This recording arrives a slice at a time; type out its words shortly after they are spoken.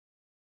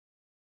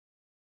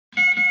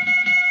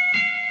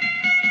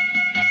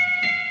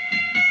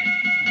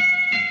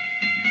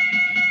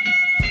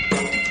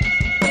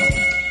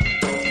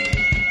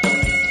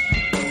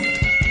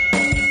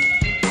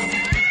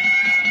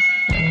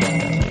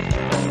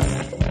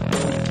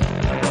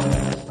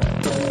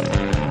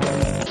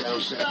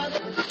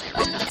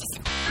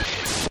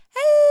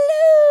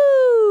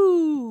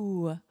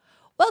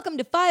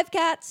5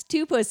 cats,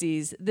 2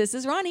 pussies. This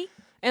is Ronnie.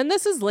 And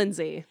this is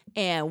Lindsey.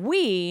 And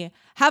we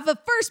have the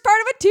first part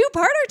of a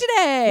 2-parter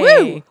today.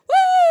 Woo!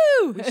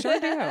 Woo! We sure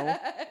do.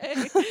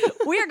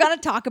 We are going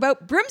to talk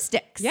about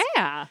broomsticks.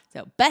 Yeah.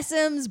 So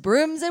Besoms,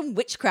 Brooms, and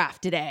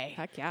Witchcraft today.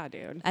 Heck yeah,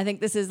 dude. I think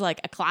this is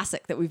like a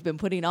classic that we've been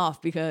putting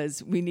off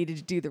because we needed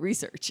to do the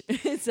research.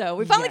 So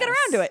we finally got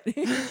around to it.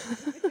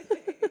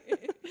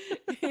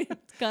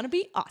 It's going to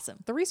be awesome.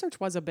 The research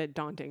was a bit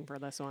daunting for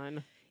this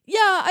one. Yeah,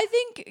 I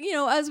think,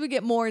 as we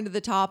get more into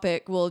the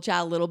topic, we'll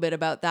chat a little bit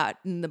about that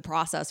in the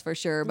process for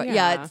sure. But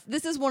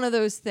this is one of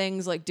those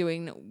things like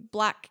doing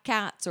black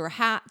cats or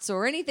hats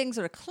or anything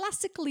sort of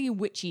classically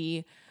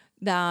witchy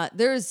that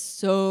there's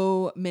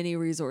so many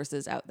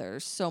resources out there,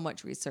 so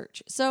much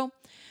research. So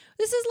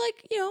this is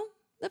like,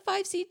 the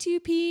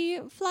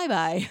 5C2P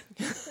flyby.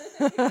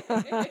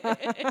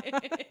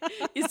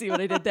 You see what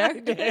I did there?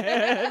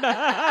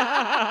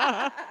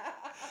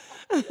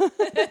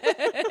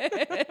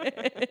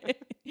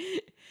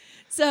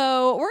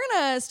 So we're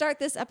going to start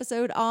this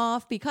episode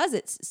off because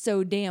it's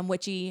so damn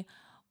witchy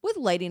with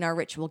lighting our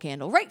ritual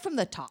candle right from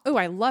the top. Oh,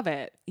 I love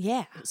it.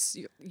 Yeah.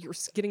 You're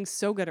getting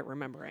so good at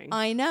remembering.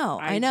 I know.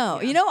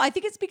 Yeah. I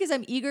think it's because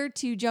I'm eager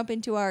to jump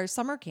into our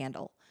summer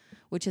candle,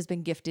 which has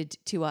been gifted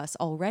to us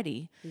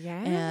already.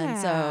 Yeah. And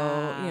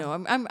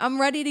so, I'm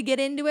ready to get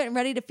into it and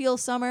ready to feel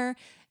summer.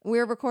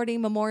 We're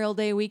recording Memorial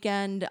Day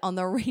weekend on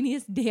the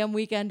rainiest damn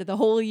weekend of the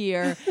whole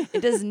year.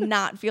 It does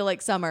not feel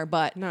like summer,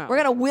 but we're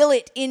going to will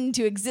it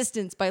into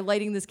existence by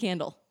lighting this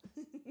candle.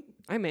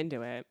 I'm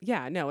into it.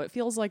 Yeah, no, it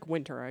feels like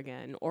winter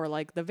again or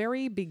like the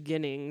very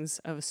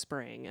beginnings of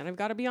spring. And I've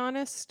got to be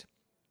honest,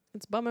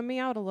 it's bumming me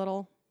out a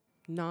little.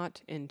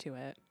 Not into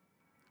it.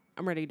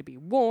 I'm ready to be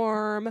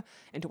warm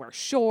and to wear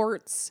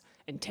shorts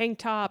and tank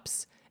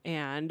tops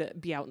and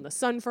be out in the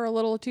sun for a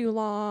little too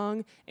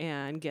long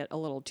and get a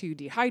little too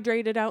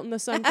dehydrated out in the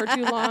sun for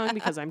too long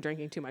because I'm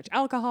drinking too much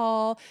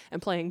alcohol and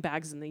playing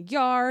bags in the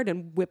yard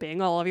and whipping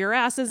all of your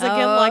asses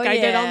again I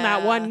did on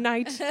that one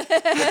night.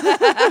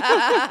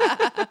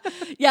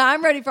 Yeah,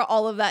 I'm ready for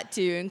all of that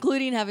too,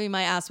 including having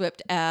my ass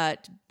whipped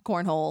at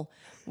cornhole,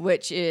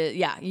 which is,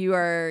 you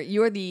are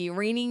the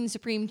reigning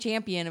supreme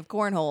champion of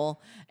cornhole.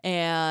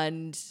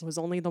 And it was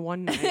only the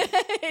one night.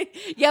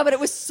 Yeah, but it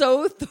was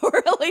so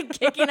thoroughly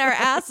kicking our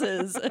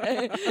asses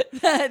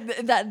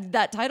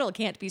that title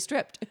can't be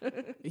stripped.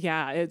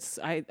 Yeah,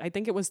 I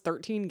think it was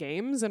 13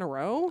 games in a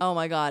row. Oh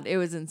my God, it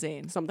was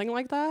insane. Something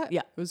like that.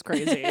 Yeah, it was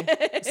crazy.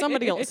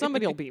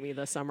 Somebody'll beat me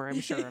this summer, I'm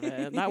sure of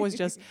it. I was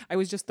just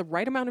the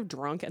right amount of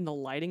drunk and the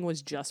lighting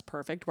was just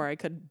perfect where I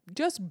could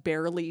just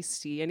barely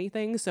see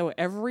anything. So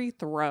every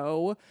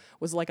throw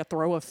was like a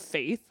throw of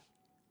faith.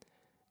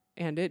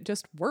 And it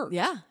just worked.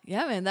 Yeah,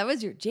 man, that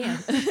was your jam.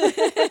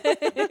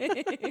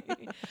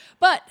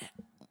 But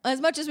as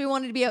much as we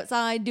wanted to be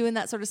outside doing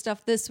that sort of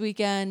stuff this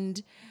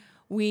weekend,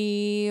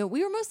 we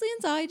were mostly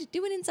inside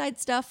doing inside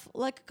stuff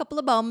like a couple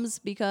of bums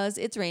because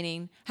it's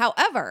raining.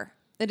 However,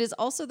 it is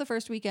also the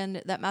first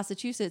weekend that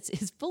Massachusetts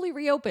is fully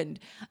reopened.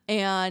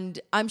 And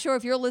I'm sure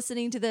if you're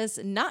listening to this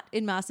not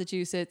in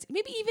Massachusetts,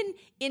 maybe even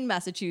in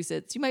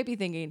Massachusetts, you might be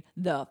thinking,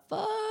 the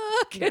fuck?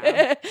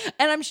 Yeah.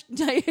 And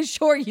I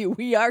assure you,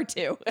 we are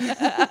too.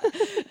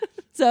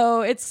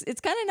 So it's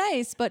kind of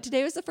nice. But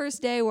today was the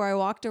first day where I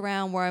walked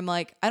around where I'm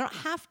like, I don't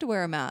have to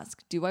wear a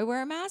mask. Do I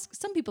wear a mask?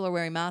 Some people are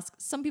wearing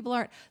masks. Some people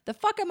aren't. The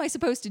fuck am I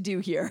supposed to do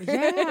here?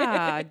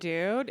 Yeah,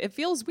 dude. It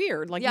feels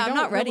weird. Like you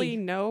don't really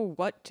know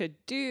what to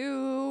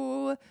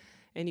do.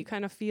 And you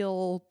kind of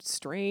feel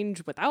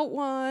strange without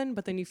one,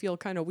 but then you feel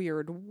kind of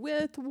weird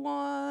with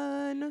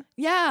one.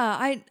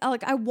 Yeah,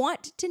 I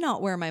want to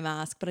not wear my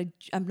mask, but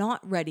I'm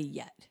not ready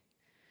yet.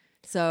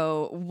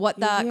 So what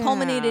that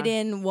culminated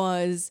in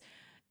was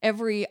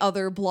every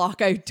other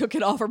block I took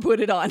it off or put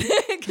it on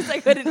because I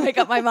couldn't make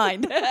up my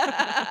mind.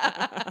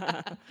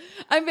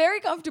 I'm very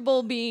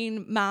comfortable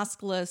being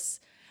maskless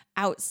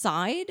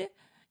outside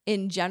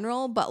in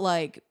general, but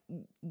like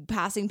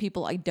passing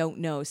people I don't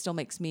know still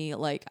makes me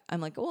like,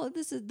 I'm like, well,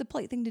 this is the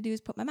polite thing to do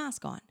is put my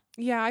mask on.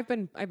 Yeah, I've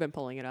been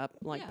pulling it up,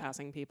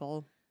 passing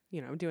people,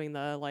 doing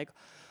the like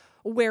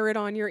wear it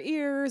on your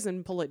ears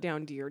and pull it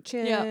down to your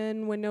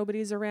chin when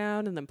nobody's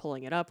around and then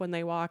pulling it up when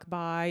they walk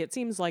by. It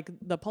seems like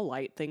the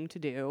polite thing to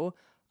do.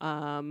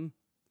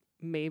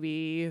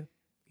 Maybe,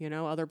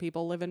 other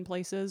people live in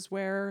places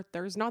where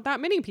there's not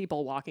that many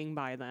people walking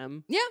by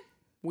them. Yeah.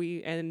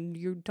 And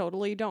you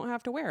totally don't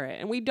have to wear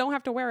it. And we don't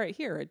have to wear it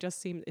here. It just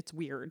seems, it's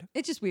weird.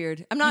 It's just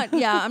weird. I'm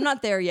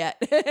not there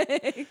yet.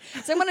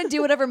 So I'm going to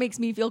do whatever makes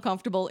me feel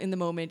comfortable in the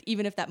moment,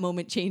 even if that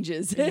moment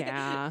changes.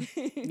 Yeah.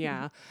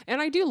 Yeah.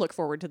 And I do look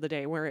forward to the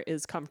day where it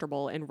is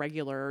comfortable and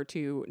regular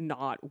to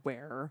not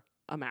wear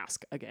a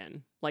mask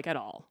again, like at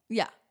all.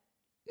 Yeah.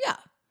 Yeah.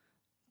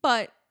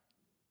 But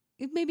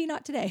maybe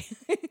not today.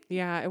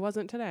 Yeah, it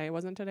wasn't today. It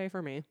wasn't today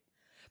for me.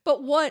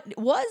 But what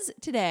was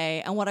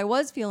today and what I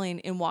was feeling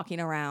in walking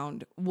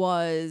around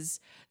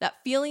was that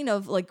feeling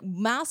of like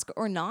mask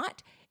or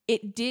not,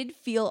 it did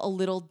feel a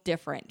little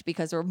different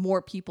because there were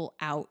more people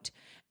out.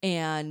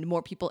 and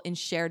more people in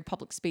shared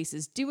public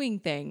spaces doing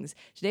things.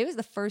 Today was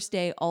the first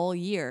day all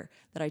year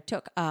that I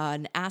took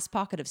an ass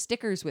pocket of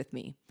stickers with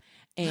me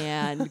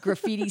and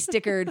graffiti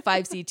stickered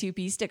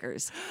 5C2P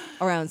stickers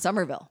around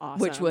Somerville,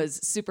 which Awesome. was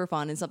super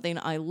fun and something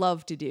I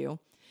love to do.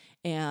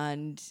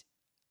 And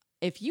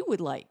if you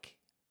would like,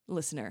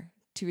 listener,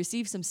 to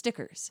receive some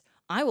stickers,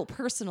 I will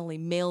personally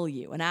mail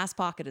you an ass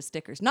pocket of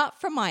stickers, not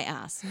from my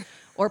ass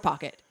or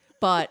pocket,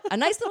 but a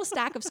nice little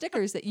stack of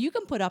stickers that you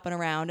can put up and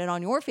around and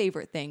on your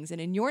favorite things and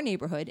in your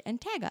neighborhood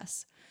and tag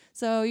us.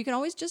 So you can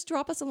always just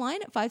drop us a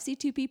line at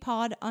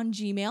 5C2Ppod on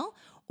Gmail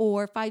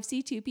or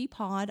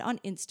 5C2Ppod on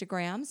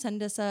Instagram.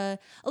 Send us a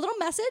little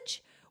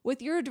message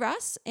with your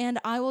address and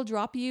I will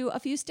drop you a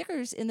few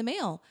stickers in the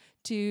mail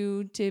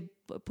to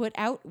put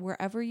out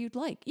wherever you'd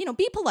like. You know,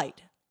 be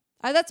polite.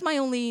 That's my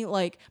only,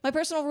 my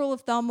personal rule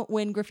of thumb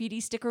when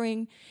graffiti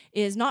stickering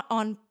is not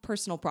on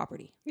personal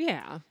property.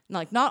 Yeah.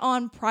 Like, not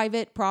on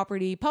private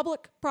property,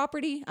 public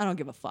property. I don't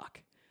give a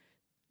fuck.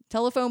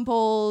 Telephone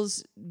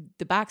poles,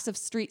 the backs of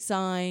street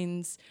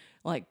signs,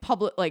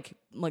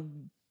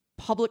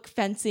 public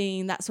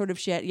fencing, that sort of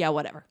shit. Yeah,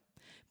 whatever.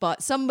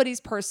 But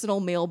somebody's personal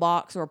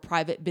mailbox or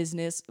private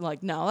business,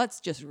 no,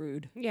 that's just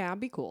rude. Yeah,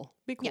 be cool.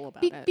 Be cool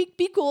about it.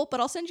 Be cool, but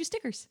I'll send you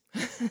stickers.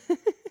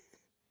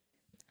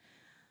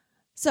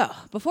 So,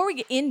 before we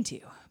get into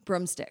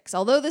broomsticks,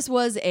 although this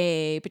was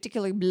a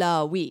particularly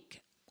blah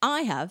week,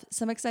 I have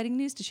some exciting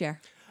news to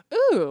share.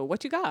 Ooh,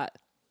 what you got?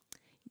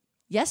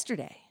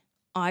 Yesterday,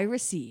 I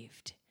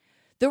received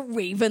the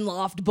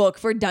Ravenloft book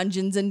for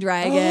Dungeons and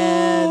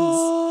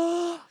Dragons.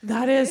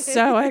 That is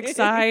so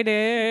exciting.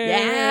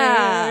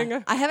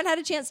 Yeah. I haven't had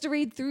a chance to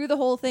read through the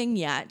whole thing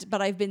yet,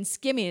 but I've been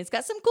skimming. It's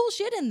got some cool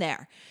shit in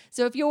there.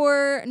 So if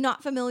you're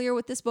not familiar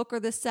with this book or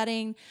this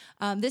setting,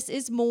 this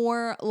is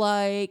more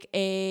like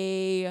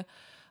this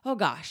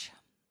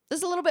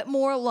is a little bit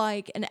more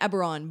like an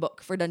Eberron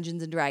book for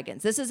Dungeons and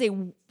Dragons. This is a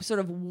sort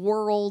of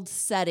world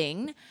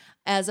setting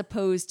as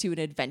opposed to an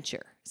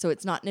adventure. So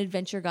it's not an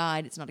adventure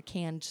guide. It's not a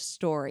canned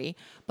story,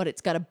 but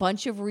it's got a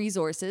bunch of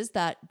resources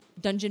that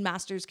dungeon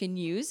masters can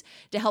use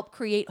to help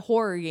create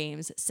horror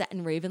games set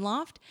in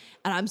Ravenloft.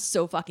 And I'm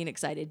so fucking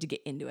excited to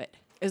get into it.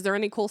 Is there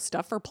any cool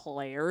stuff for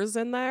players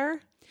in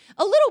there?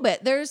 A little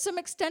bit. There's some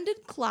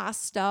extended class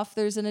stuff.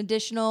 There's an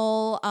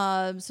additional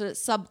sort of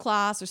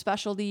subclass or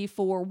specialty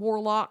for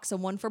warlocks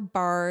and one for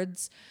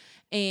bards.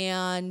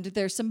 And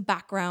there's some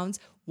backgrounds,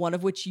 one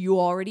of which you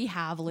already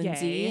have,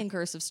 Lindsay, Yay. in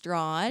Curse of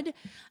Strahd.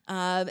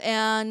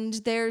 And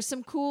there's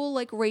some cool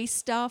race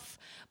stuff,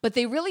 but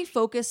they really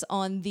focus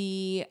on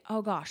the,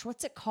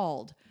 what's it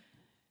called?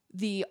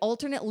 The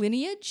alternate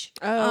lineage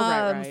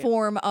right.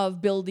 form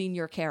of building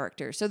your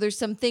character. So there's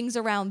some things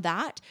around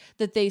that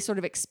they sort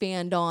of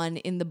expand on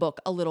in the book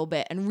a little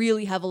bit and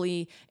really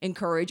heavily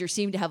encourage, or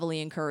seem to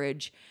heavily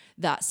encourage,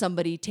 that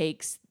somebody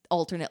takes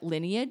alternate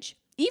lineage.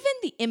 Even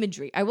the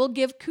imagery, I will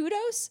give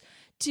kudos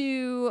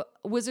to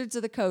Wizards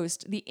of the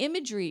Coast. The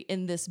imagery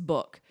in this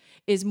book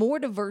is more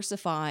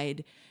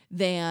diversified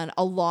than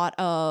a lot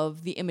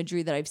of the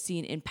imagery that I've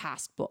seen in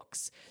past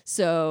books.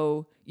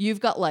 So you've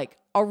got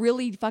a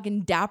really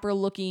fucking dapper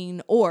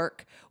looking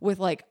orc with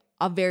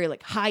a very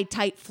high,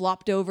 tight,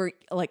 flopped over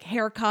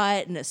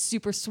haircut and a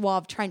super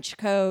suave trench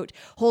coat,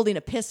 holding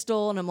a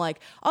pistol. And I'm like,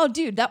 oh,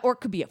 dude, that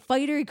orc could be a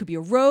fighter. He could be a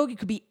rogue. He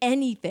could be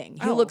anything.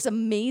 He looks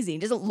amazing. He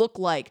doesn't look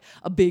like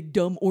a big,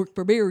 dumb orc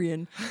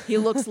barbarian. He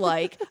looks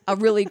like a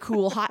really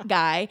cool, hot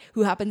guy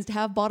who happens to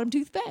have bottom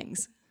tooth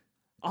fangs.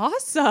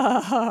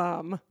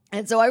 Awesome.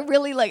 And so I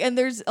really and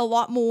there's a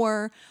lot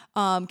more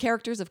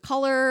characters of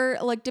color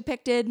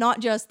depicted,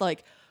 not just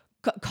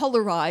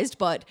colorized,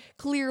 but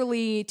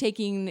clearly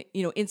taking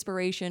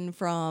inspiration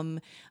from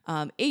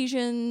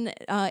Asian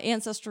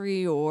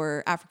ancestry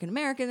or African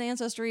American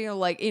ancestry,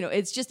 or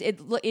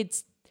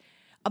it's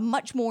a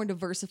much more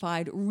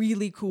diversified,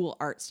 really cool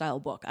art style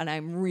book, and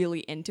I'm really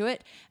into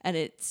it. And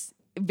it's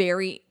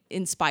very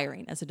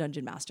inspiring as a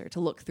dungeon master to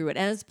look through it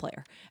and as a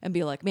player and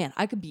be like, man,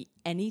 I could be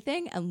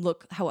anything and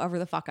look however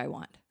the fuck I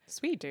want.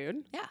 Sweet,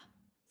 dude. Yeah.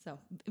 So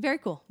very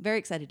cool. Very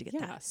excited to get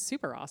that. Yeah,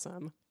 super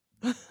awesome.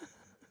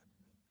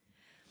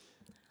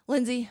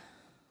 Lindsay,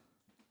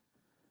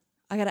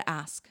 I gotta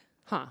ask.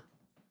 Huh.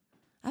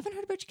 I haven't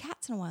heard about your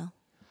cats in a while.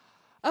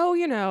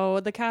 Oh,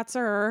 the cats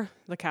are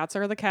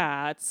the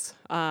cats.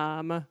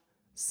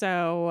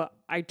 So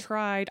I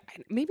tried,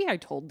 maybe I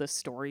told this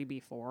story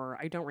before,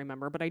 I don't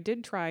remember, but I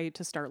did try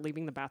to start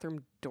leaving the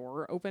bathroom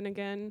door open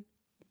again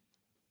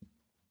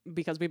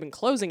because we've been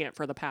closing it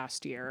for the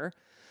past year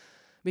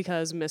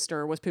because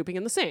Mr. was pooping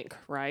in the sink,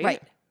 right?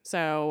 Right.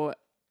 So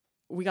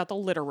we got the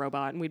litter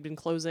robot and we'd been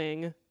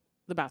closing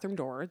the bathroom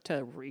door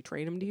to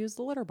retrain him to use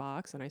the litter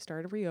box, and I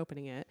started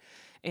reopening it.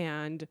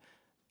 And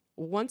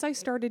once I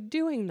started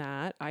doing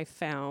that, I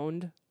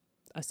found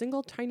a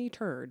single tiny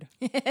turd.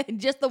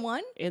 Just the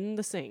one? In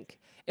the sink.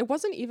 It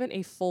wasn't even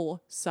a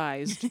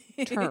full-sized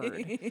turd.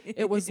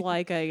 It was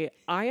I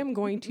am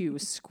going to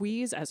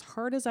squeeze as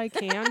hard as I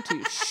can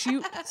to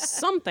shoot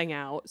something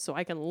out so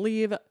I can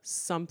leave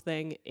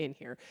something in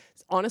here.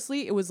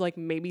 Honestly, it was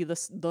maybe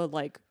the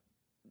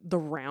the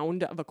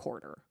round of a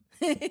quarter.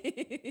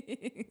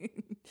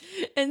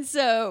 And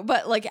so,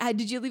 but like,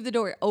 did you leave the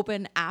door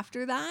open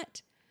after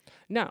that?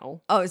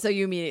 No. Oh, so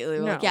you immediately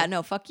were like, No. yeah,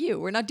 no, fuck you.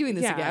 We're not doing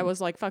this Yeah, again. I was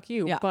like, fuck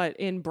you. Yeah. But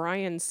in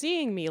Brian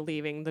seeing me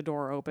leaving the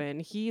door open,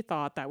 he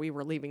thought that we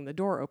were leaving the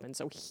door open.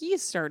 So he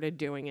started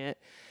doing it.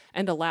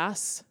 And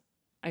alas,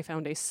 I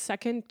found a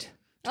second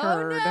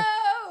turd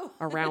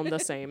around the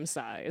same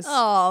size.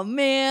 Oh,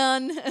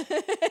 man.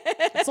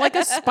 It's like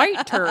a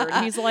spite turd.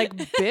 He's like,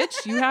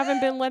 bitch, you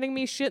haven't been letting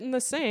me shit in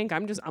the sink.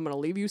 I'm going to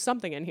leave you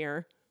something in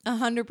here.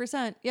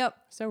 100%. Yep.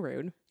 So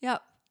rude.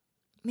 Yep.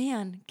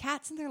 Man,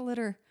 cats in their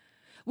litter.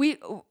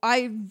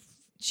 I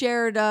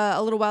shared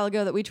a little while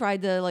ago that we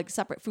tried the like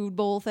separate food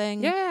bowl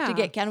thing to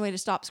get Kenway to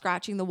stop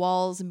scratching the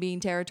walls and being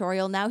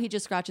territorial. Now he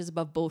just scratches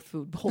above both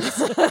food bowls.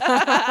 It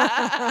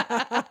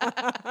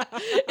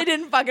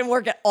didn't fucking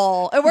work at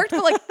all. It worked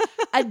for like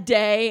a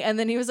day, and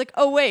then he was like,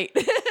 "Oh wait."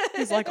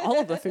 He's like, all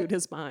of the food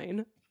is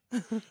mine.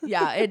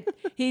 Yeah,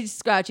 he's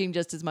scratching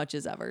just as much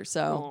as ever.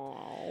 So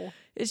Aww.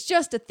 it's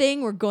just a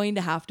thing we're going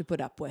to have to put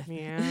up with.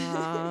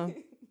 Yeah.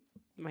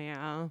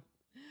 Yeah.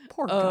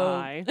 Poor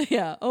guy.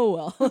 Yeah. Oh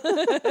well.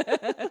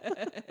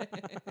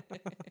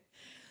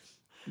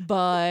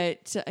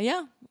 But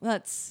yeah,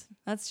 that's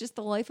just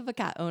the life of a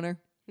cat owner.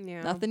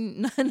 Yeah.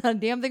 Nothing, not a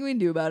damn thing we can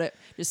do about it.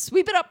 Just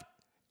sweep it up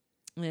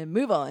and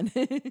move on.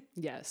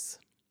 Yes.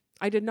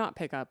 I did not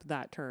pick up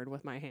that turd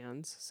with my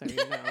hands, so you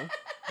know.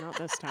 Not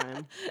this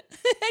time.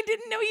 I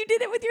didn't know you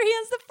did it with your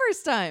hands the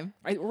first time.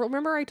 I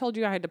remember I told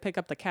you I had to pick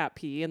up the cat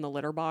pee in the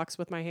litter box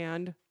with my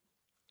hand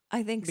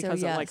I think so.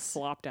 because Yes. it like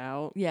flopped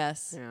out.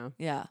 Yes. Yeah.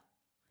 Yeah.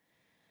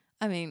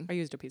 I mean, I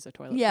used a piece of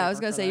toilet yeah, paper. I was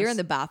gonna for say you're this. in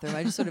the bathroom.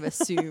 I just sort of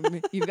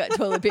assume you've got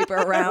toilet paper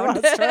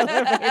around.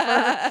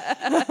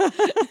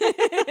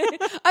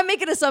 I'm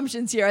making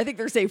assumptions here. I think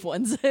they're safe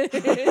ones.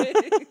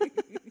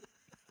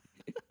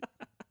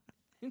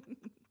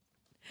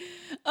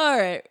 All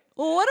right.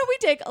 Well, why don't we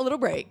take a little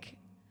break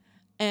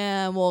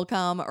and we'll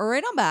come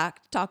right on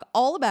back to talk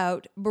all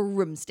about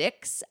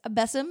broomsticks,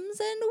 besoms,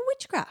 and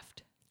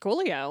witchcraft.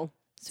 Coolio.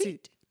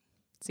 Sweet.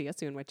 See you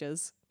soon,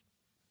 witches.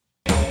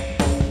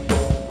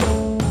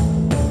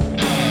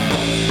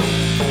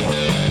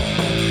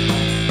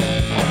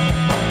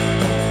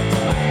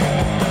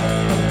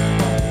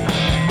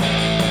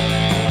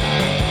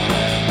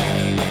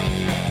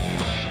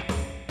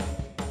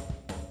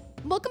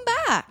 Welcome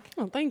back.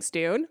 Oh, thanks,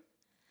 dude.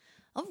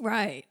 All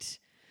right.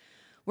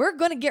 We're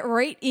going to get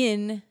right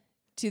in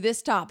to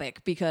this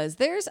topic because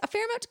there's a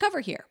fair amount to cover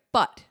here.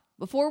 But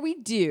before we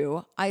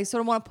do, I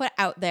sort of want to put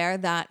out there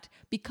that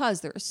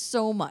because there's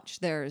so much,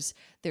 there's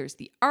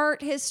the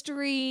art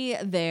history,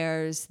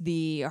 there's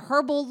the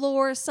herbal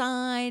lore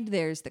side,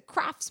 there's the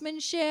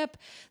craftsmanship,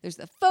 there's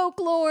the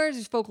folklore,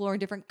 there's folklore in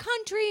different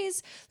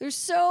countries. There's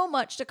so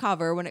much to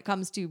cover when it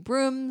comes to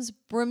brooms,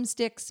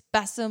 broomsticks,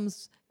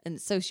 besoms, and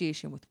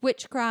association with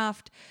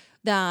witchcraft,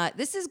 that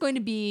this is going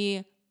to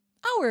be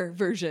our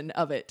version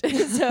of it.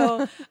 So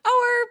our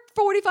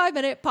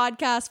 45-minute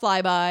podcast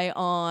flyby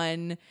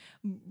on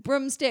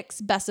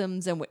broomsticks,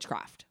 besoms, and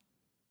witchcraft.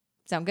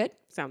 Sound good?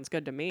 Sounds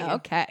good to me.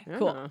 Okay, Yeah.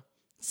 cool.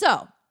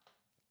 So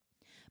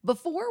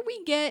before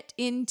we get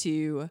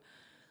into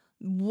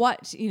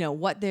what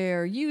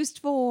they're used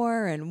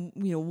for and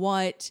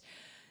what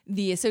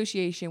the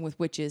association with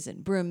witches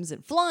and brooms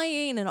and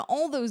flying and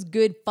all those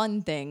good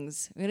fun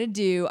things, we're going to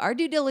do our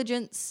due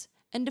diligence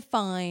and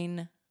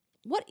define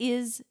what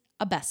is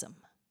a besom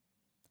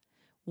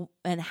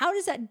and how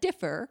does that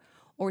differ,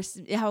 or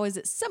how is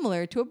it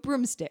similar to a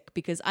broomstick?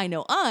 Because I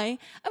know I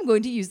am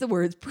going to use the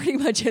words pretty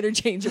much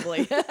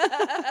interchangeably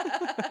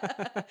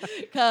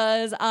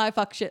because I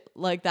fuck shit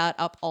like that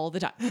up all the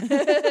time.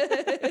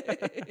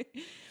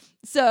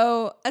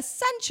 So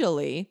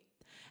essentially,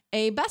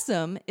 a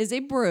besom is a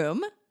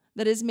broom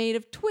that is made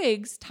of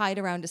twigs tied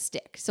around a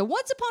stick. So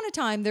once upon a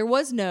time, there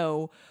was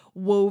no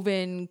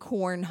woven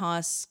corn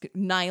husk,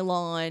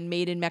 nylon,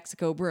 made in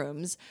Mexico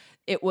brooms.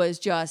 It was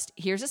just,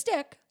 here's a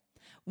stick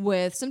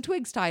with some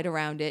twigs tied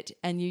around it,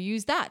 and you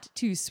use that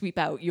to sweep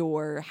out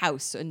your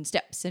house and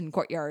steps and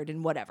courtyard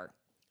and whatever.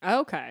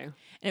 Okay.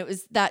 And it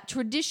was that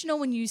traditional,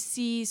 when you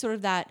see sort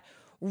of that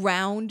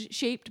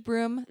round-shaped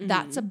broom,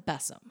 that's a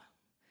besom.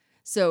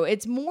 So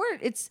it's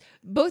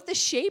both the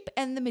shape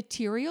and the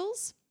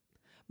materials,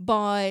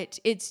 but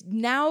it's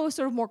now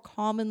sort of more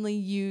commonly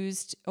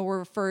used or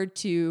referred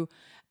to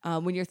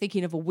when you're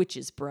thinking of a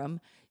witch's broom.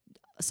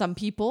 Some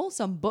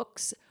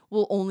books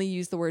will only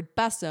use the word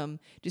besom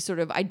to sort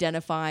of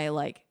identify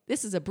like,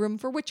 this is a broom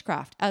for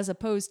witchcraft, as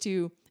opposed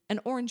to an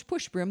orange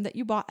push broom that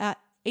you bought at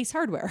Ace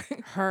Hardware.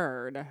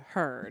 Heard.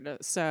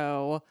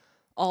 So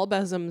all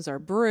besoms are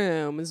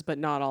brooms, but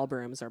not all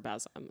brooms are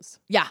besoms.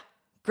 Yeah.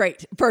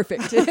 Great.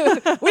 Perfect.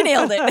 We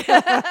nailed it.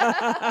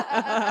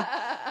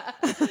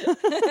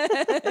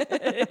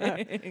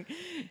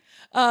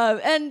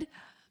 And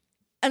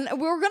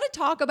we're going to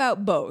talk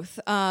about both.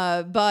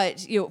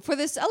 But for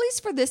this, at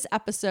least for this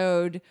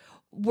episode,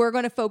 we're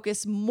going to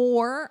focus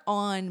more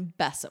on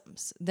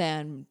besoms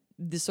than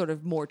the sort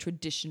of more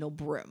traditional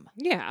broom.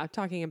 Yeah,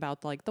 talking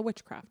about like the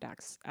witchcraft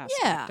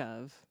aspect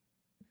of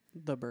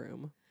the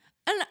broom.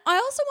 And I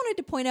also wanted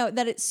to point out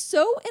that it's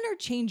so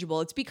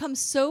interchangeable. It's become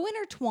so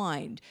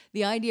intertwined,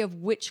 the idea of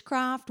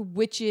witchcraft,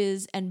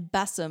 witches, and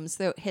besoms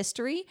throughout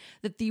history,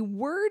 that the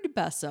word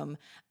besom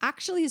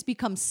actually has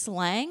become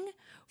slang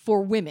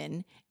for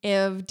women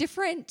of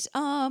different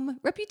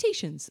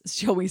reputations,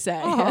 shall we say.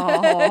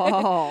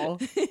 Oh.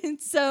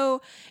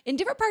 So in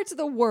different parts of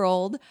the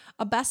world,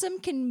 a besom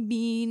can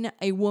mean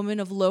a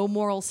woman of low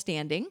moral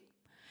standing,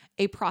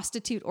 a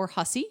prostitute or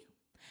hussy.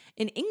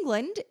 In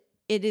England,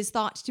 it is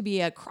thought to be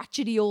a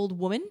crotchety old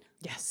woman.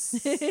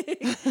 Yes.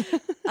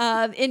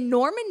 In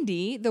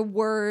Normandy, the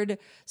word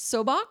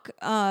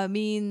sobak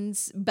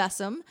means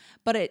besom,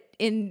 but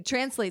it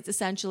translates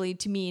essentially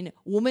to mean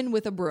woman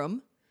with a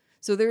broom.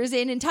 So there is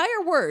an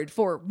entire word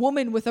for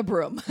woman with a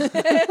broom.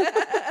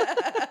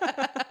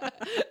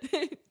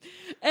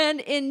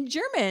 And in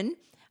German,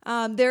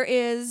 there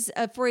is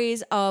a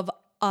phrase of,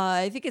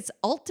 I think it's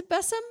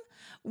altbesom,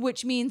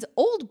 which means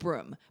old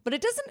broom, but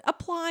it doesn't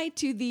apply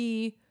to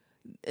the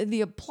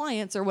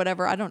appliance or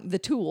whatever, the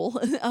tool,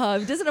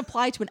 it doesn't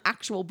apply to an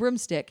actual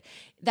broomstick.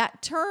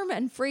 That term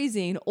and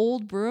phrasing,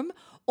 old broom,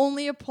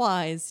 only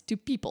applies to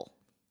people.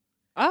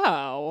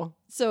 Oh.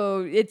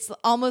 So it's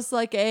almost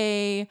like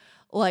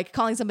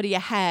calling somebody a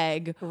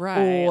hag,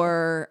 right?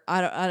 Or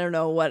I don't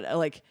know what,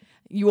 like,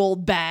 you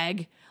old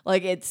bag.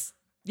 Like, it's,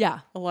 yeah.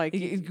 Like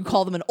you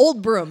call them an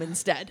old broom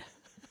instead.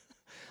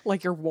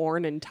 Like you're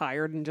worn and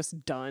tired and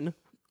just done.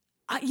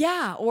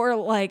 Yeah, or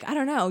like, I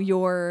don't know,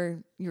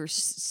 you're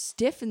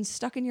stiff and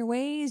stuck in your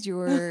ways.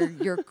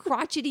 You're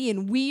crotchety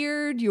and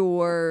weird.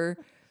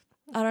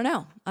 I don't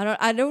know.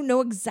 I don't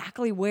know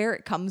exactly where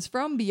it comes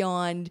from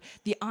beyond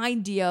the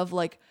idea of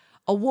like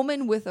a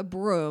woman with a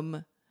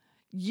broom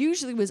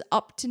usually was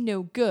up to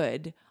no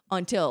good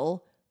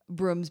until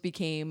brooms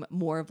became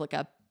more of like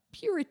a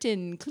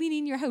Puritan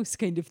cleaning your house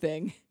kind of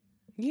thing.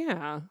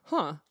 Yeah.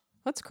 Huh.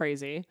 That's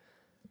crazy.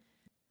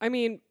 I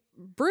mean,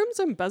 brooms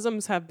and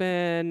besoms have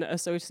been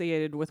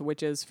associated with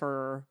witches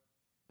for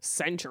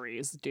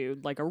centuries,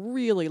 dude, like a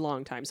really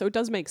long time. So it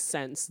does make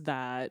sense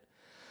that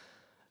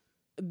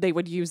they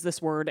would use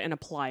this word and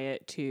apply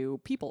it to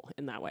people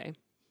in that way.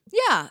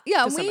 Yeah.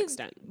 To some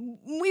extent.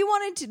 We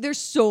wanted to, there's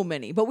so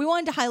many, but we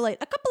wanted to highlight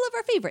a couple of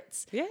our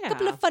favorites. Yeah. A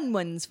couple of fun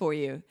ones for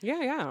you.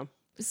 Yeah.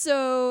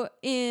 So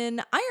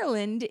in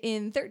Ireland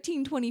in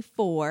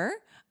 1324,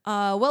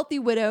 a wealthy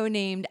widow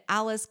named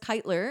Alice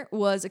Keitler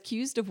was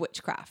accused of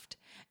witchcraft.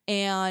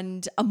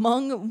 And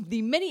among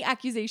the many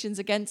accusations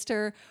against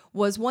her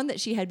was one that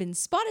she had been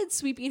spotted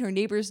sweeping her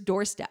neighbor's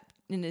doorstep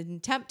in an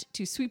attempt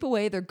to sweep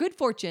away their good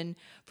fortune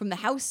from the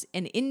house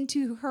and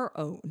into her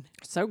own.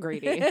 So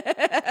greedy.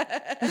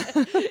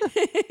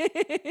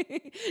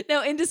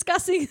 Now, in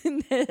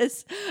discussing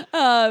this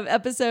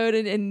episode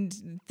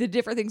and the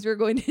different things we were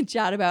going to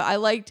chat about, I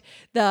liked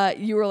that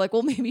you were like,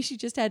 well, maybe she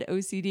just had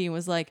OCD and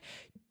was like,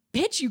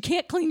 bitch, you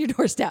can't clean your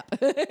doorstep.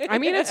 I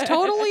mean, it's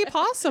totally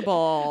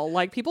possible.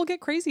 Like, people get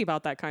crazy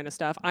about that kind of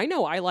stuff. I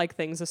know I like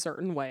things a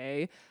certain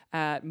way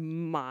at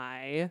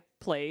my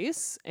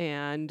place,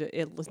 and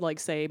it was like,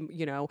 say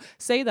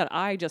that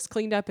I just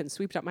cleaned up and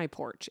swept up my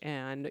porch,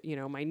 and,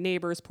 my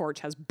neighbor's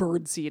porch has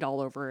birdseed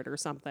all over it or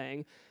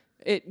something.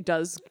 It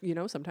does,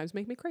 sometimes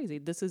make me crazy.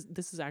 This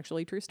is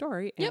actually a true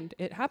story, and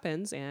It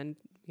happens, and,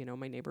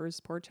 my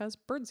neighbor's porch has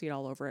birdseed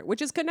all over it,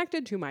 which is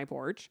connected to my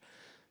porch.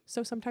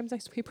 So sometimes I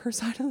sweep her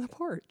side of the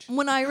porch.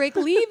 When I rake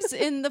leaves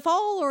in the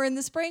fall or in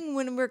the spring,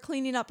 when we're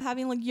cleaning up,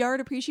 having like yard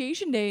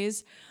appreciation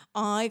days,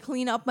 I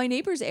clean up my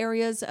neighbors'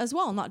 areas as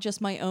well, not just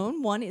my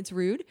own. One, it's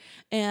rude,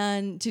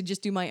 and to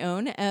just do my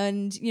own.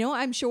 And,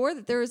 I'm sure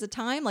that there is a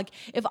time, like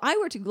if I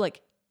were to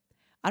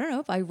I don't know,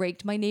 if I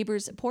raked my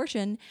neighbor's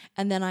portion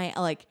and then I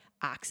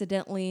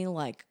accidentally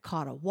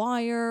caught a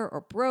wire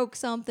or broke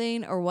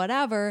something or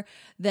whatever,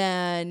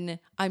 then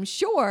I'm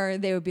sure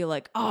they would be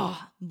like,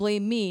 oh,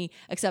 blame me.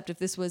 Except if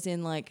this was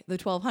in the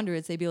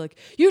 1200s, they'd be like,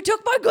 you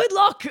took my good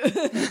luck.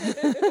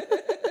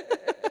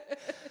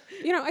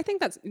 I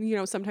think that's,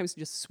 sometimes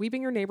just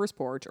sweeping your neighbor's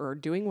porch or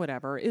doing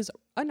whatever is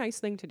a nice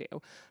thing to do.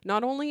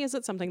 Not only is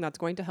it something that's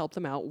going to help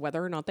them out,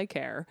 whether or not they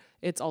care,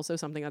 it's also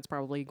something that's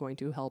probably going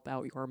to help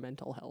out your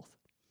mental health,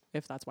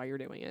 if that's why you're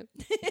doing it.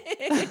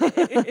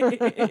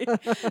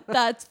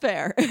 That's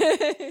fair.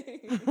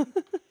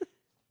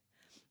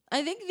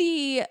 I think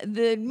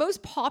the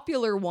most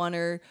popular one,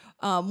 or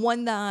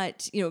one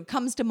that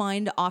comes to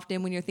mind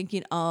often when you're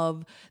thinking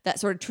of that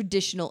sort of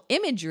traditional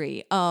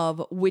imagery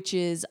of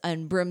witches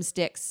and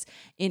broomsticks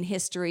in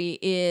history,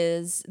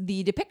 is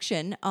the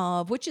depiction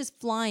of witches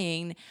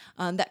flying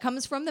that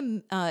comes from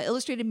the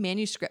illustrated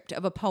manuscript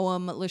of a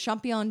poem Le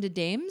Champion de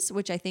Dames,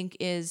 which I think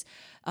is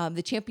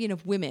The Champion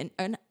of Women,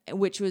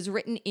 which was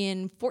written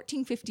in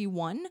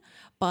 1451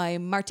 by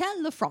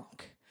Martin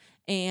Lefranc.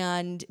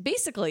 And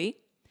basically,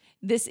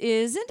 this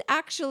isn't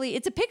actually,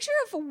 it's a picture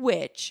of a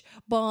witch,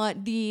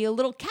 but the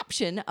little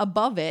caption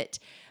above it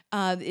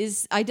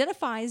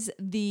identifies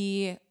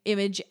the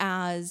image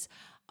as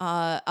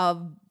a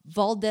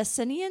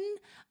Valdesinian,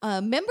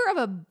 a member of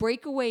a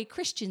breakaway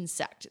Christian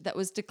sect that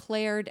was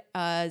declared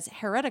as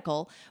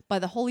heretical by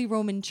the Holy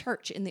Roman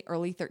Church in the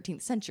early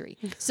 13th century.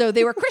 So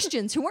they were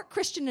Christians who weren't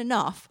Christian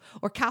enough,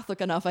 or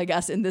Catholic enough, I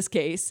guess, in this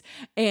case,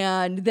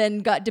 and then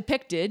got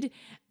depicted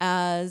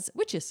as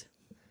witches.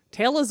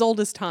 Tale as old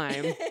as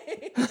time.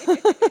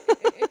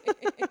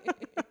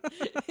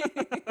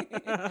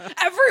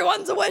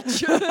 Everyone's a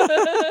witch.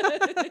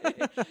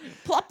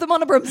 Plop them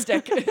on a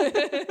broomstick.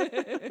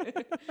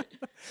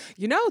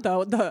 You know,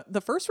 though,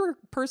 the first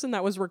person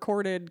that was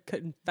recorded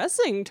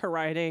confessing to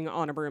riding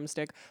on a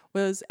broomstick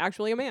was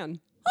actually a man.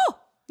 Oh.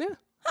 Yeah.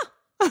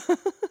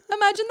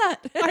 Imagine that.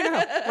 I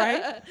know,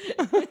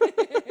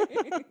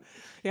 right?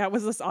 Yeah, it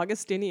was this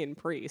Augustinian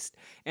priest,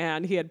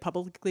 and he had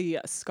publicly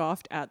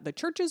scoffed at the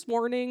church's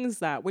warnings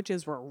that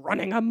witches were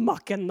running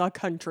amok in the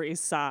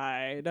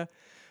countryside.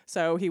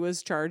 So he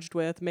was charged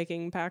with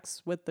making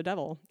pacts with the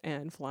devil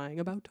and flying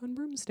about on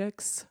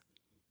broomsticks.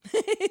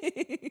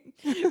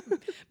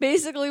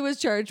 Basically was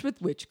charged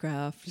with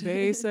witchcraft.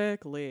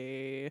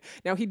 Basically.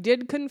 Now, he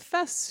did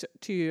confess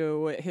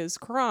to his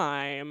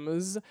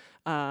crimes.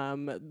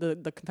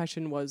 The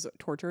confession was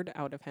tortured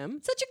out of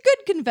him. Such a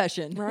good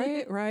confession.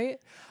 Right.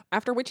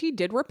 After which he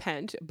did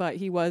repent, but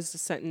he was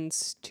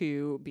sentenced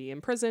to be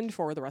imprisoned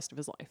for the rest of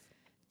his life.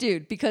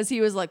 Dude, because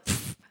he was like,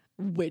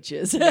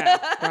 witches. Yeah,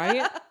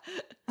 right?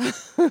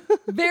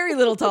 Very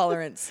little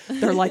tolerance.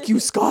 They're like, you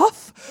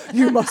scoff?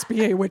 You must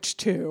be a witch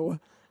too.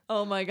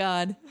 Oh my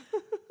God.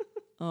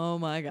 Oh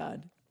my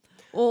God.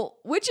 Well,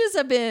 witches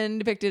have been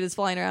depicted as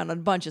flying around on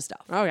a bunch of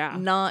stuff. Oh, yeah.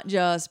 Not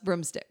just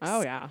broomsticks.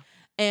 Oh, yeah.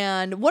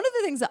 And one of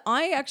the things that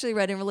I actually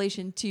read in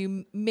relation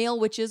to male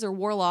witches or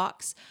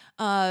warlocks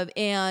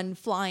and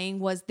flying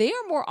was they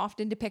are more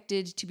often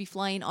depicted to be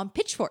flying on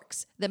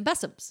pitchforks than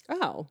besoms.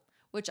 Oh.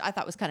 Which I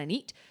thought was kind of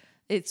neat.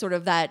 It's sort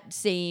of that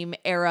same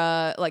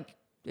era, like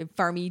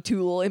farmy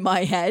tool in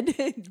my head.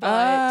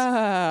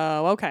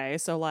 Oh, okay.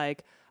 So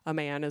like a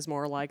man is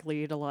more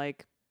likely to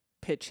like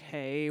pitch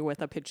hay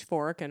with a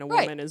pitchfork, and a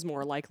woman is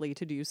more likely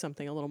to do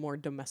something a little more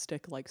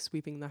domestic, like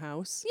sweeping the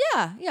house.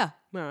 Yeah. Yep,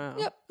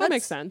 that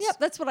makes sense. Yep,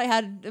 that's what I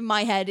had in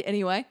my head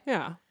anyway.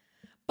 Yeah.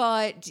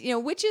 But,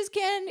 witches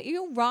can,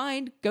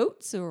 ride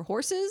goats or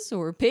horses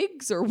or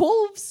pigs or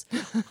wolves.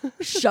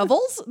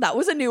 Shovels. That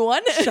was a new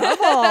one. Shovels.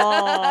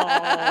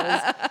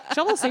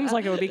 Shovel seems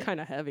like it would be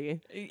kind of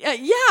heavy.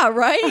 Yeah,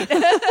 right?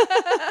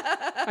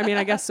 I mean,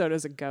 I guess so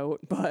does a goat,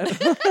 but...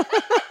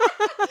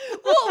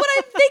 Well, when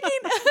I'm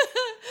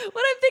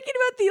thinking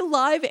about the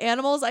live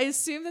animals, I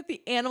assume that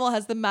the animal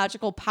has the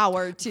magical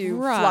power to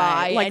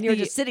fly, like and you're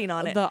just sitting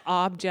on it. The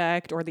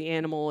object or the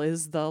animal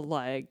is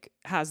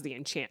has the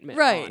enchantment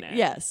right. on it.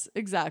 Yes,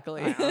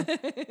 exactly. The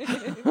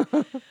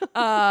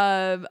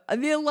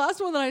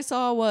last one that I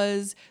saw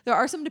was there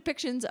are some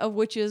depictions of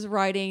witches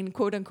riding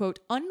quote unquote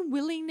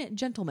unwilling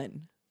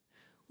gentlemen,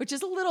 which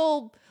is a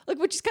little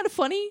which is kind of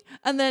funny.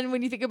 And then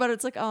when you think about it,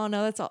 it's like, oh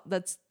no,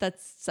 that's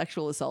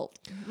sexual assault.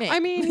 Man. I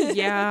mean,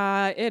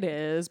 yeah, it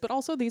is. But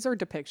also these are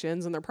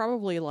depictions and they're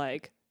probably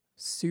like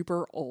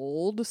super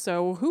old.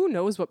 So who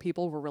knows what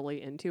people were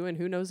really into and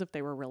who knows if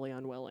they were really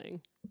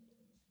unwilling.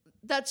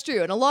 That's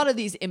true. And a lot of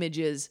these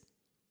images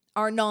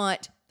are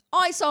not,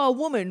 I saw a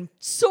woman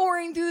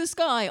soaring through the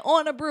sky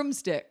on a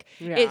broomstick.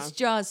 Yeah. It's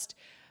just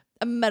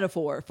a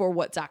metaphor for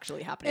what's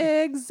actually happening.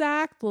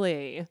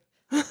 Exactly.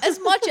 As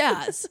much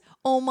as,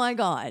 oh my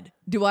God,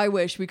 do I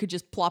wish we could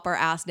just plop our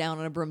ass down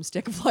on a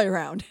broomstick and fly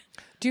around.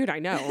 Dude, I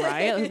know,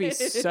 right? It would be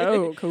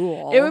so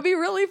cool. It would be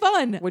really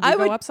fun. Would you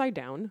go upside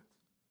down?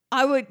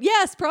 I would,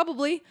 yes,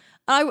 probably.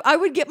 I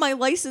would get my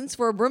license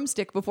for a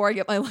broomstick before I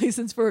get my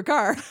license for a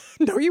car.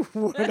 No, you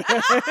wouldn't.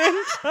 I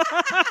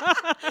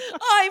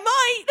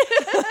might.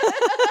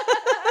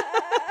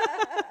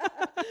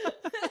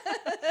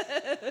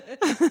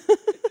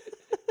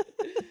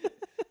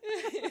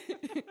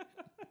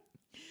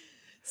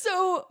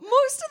 So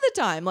most of the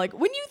time, like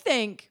when you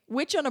think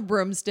witch on a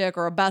broomstick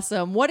or a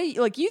besom, what do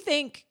you like? You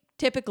think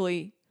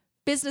typically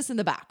business in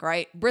the back,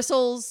 right?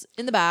 Bristles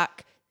in the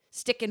back,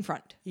 stick in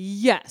front.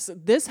 Yes,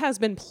 this has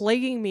been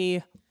plaguing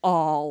me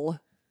all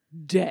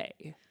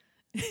day.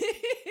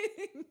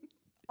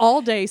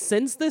 All day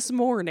since this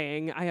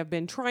morning, I have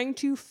been trying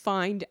to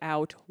find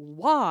out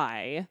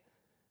why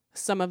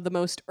some of the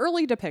most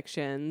early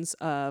depictions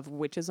of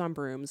witches on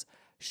brooms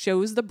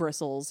shows the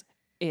bristles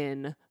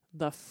in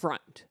the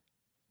front.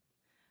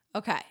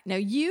 Okay, now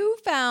you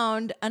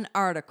found an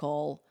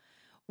article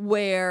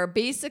where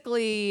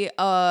basically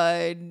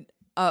a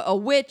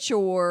witch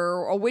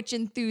or a witch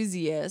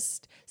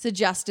enthusiast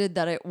suggested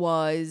that it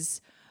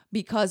was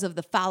because of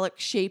the phallic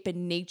shape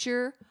and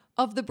nature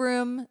of the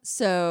broom,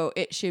 so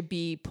it should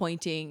be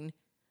pointing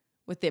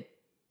with the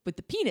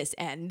penis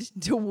end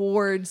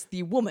towards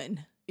the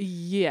woman.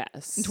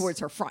 Yes. Towards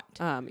her front.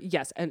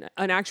 Yes, an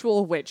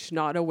actual witch,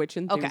 not a witch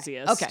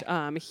enthusiast.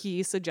 Okay.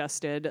 He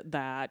suggested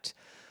that,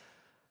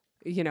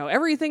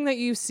 everything that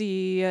you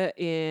see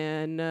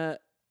in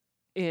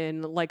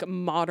like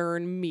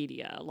modern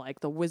media, like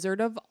The Wizard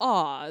of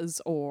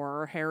Oz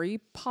or Harry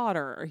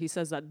Potter, he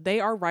says that they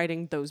are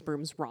writing those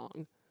brooms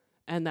wrong.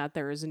 and that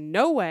there is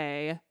no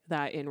way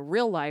that in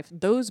real life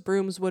those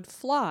brooms would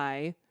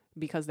fly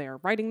because they are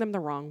riding them the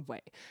wrong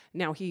way.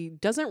 Now, he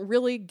doesn't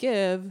really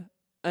give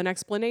an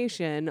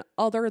explanation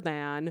other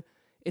than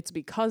it's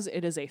because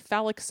it is a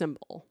phallic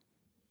symbol.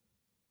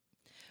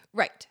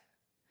 Right.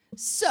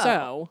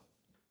 So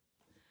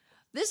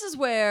this is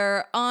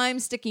where I'm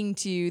sticking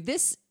to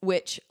this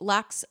witch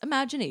lacks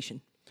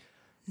imagination.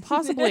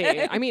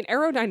 Possibly. I mean,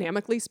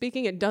 aerodynamically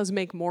speaking, it does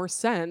make more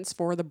sense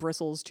for the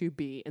bristles to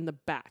be in the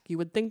back. You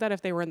would think that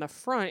if they were in the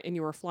front and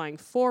you were flying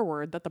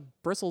forward, that the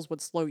bristles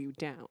would slow you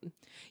down.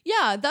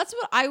 Yeah, that's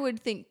what I would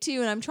think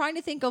too. And I'm trying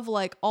to think of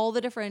like all the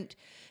different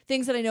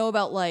things that I know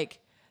about like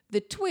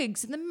the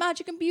twigs and the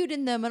magic imbued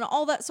in them and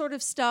all that sort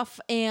of stuff.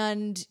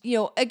 And, you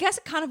know, I guess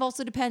it kind of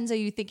also depends, are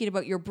you thinking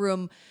about your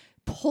broom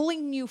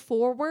pulling you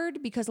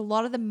forward? Because a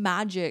lot of the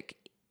magic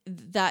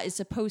that is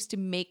supposed to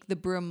make the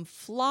broom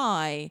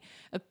fly,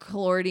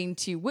 according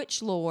to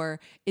witch lore,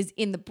 is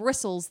in the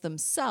bristles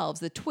themselves,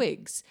 the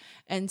twigs.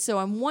 And so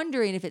I'm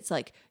wondering if it's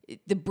like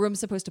the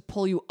broom's supposed to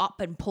pull you up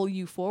and pull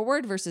you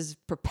forward versus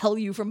propel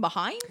you from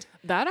behind.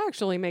 That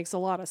actually makes a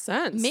lot of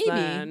sense. Maybe.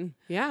 Then.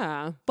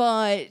 Yeah.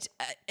 But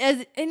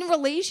as in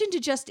relation to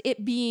just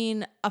it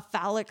being a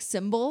phallic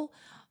symbol,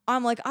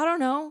 I'm like, I don't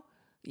know.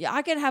 Yeah,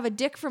 I can have a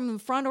dick from the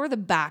front or the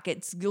back.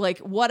 It's like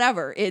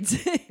whatever. It's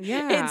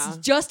it's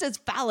just as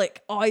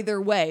phallic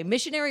either way,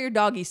 missionary or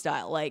doggy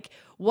style, like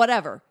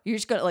whatever. You're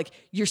just gonna like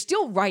you're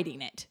still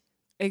writing it.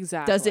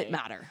 Exactly. Does it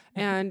matter?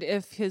 And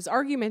if his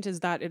argument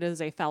is that it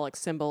is a phallic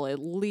symbol, it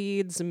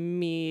leads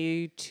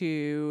me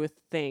to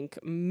think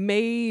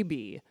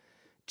maybe,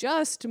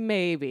 just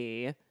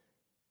maybe,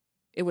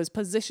 it was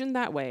positioned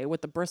that way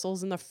with the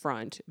bristles in the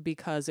front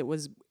because it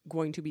was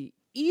going to be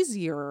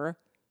easier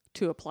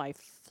to apply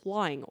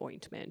flying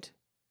ointment.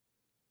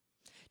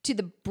 To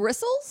the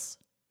bristles?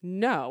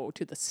 No,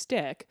 to the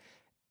stick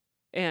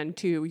and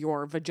to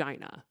your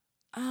vagina.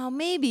 Oh,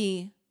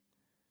 maybe.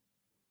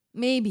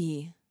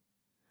 Maybe.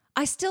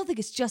 I still think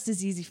it's just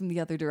as easy from the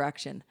other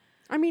direction.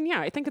 I mean, yeah,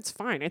 I think it's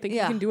fine. I think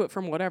you can do it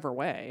from whatever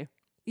way.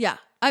 Yeah.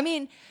 I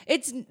mean,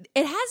 it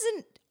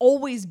hasn't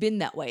always been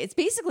that way. It's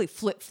basically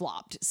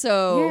flip-flopped.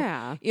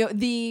 So, you know,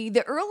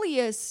 the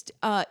earliest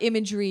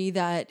imagery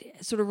that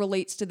sort of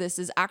relates to this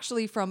is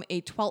actually from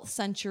a 12th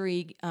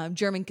century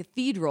German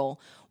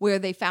cathedral where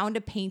they found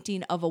a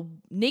painting of a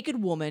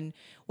naked woman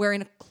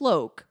wearing a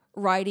cloak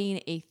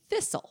riding a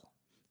thistle.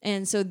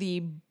 And so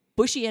the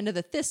bushy end of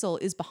the thistle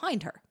is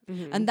behind her.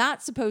 Mm-hmm. And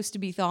that's supposed to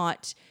be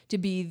thought to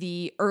be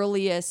the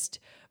earliest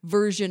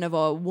version of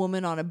a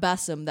woman on a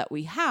besom that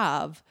we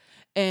have.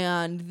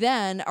 And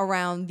then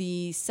around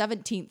the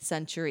 17th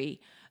century,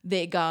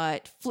 they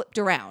got flipped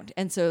around.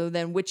 And so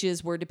then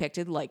witches were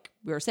depicted, like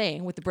we were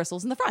saying, with the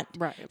bristles in the front.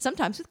 Right.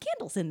 Sometimes with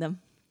candles in them.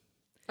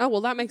 Oh,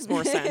 well, that makes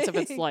more sense if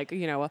it's like,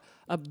 you know,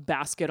 a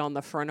basket on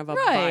the front of a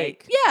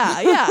bike.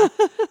 Yeah.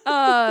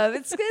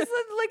 It's like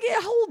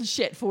it holds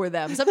shit for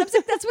them. Sometimes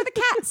that's where the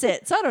cat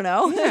sits. I don't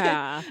know.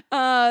 Yeah.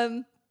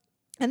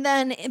 And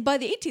then by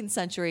the 18th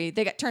century,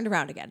 they got turned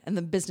around again and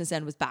the business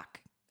end was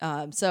back.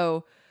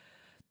 So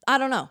I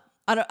don't know.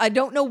 I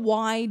don't know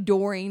why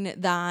during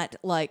that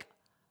like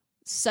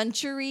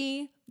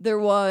century there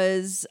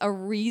was a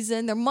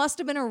reason. There must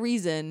have been a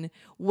reason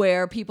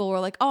where people were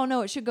like, oh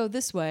no, it should go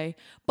this way.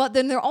 But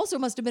then there also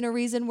must have been a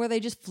reason where they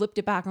just flipped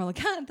it back and were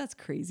like, that's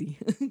crazy.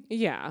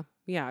 Yeah,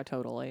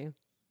 totally.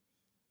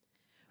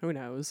 Who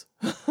knows?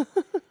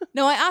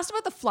 No, I asked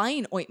about the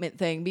flying ointment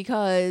thing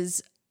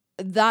because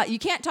that you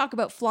can't talk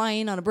about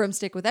flying on a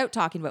broomstick without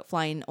talking about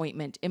flying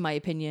ointment, in my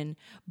opinion.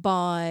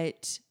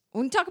 But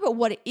when we talk about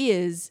what it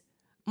is,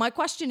 my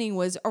questioning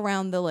was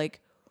around the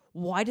like,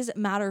 why does it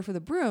matter for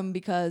the broom?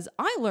 Because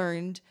I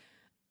learned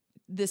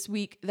this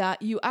week that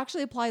you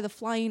actually apply the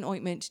flying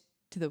ointment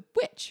to the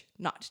witch,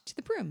 not to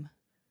the broom.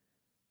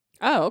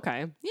 Oh,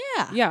 okay.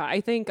 Yeah. Yeah,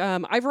 I think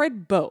I've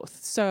read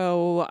both.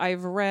 So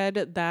I've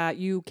read that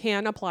you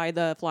can apply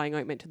the flying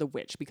ointment to the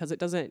witch because it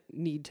doesn't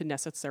need to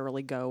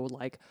necessarily go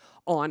like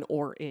on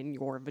or in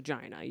your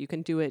vagina. You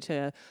can do it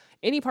to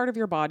any part of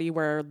your body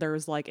where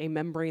there's like a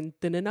membrane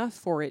thin enough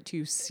for it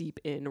to seep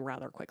in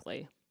rather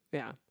quickly.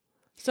 Yeah.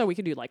 So we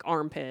could do like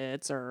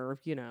armpits or,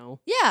 you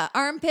know. Yeah,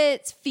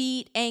 armpits,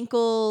 feet,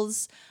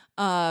 ankles,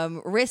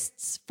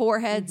 wrists,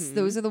 foreheads. Mm-hmm.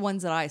 Those are the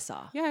ones that I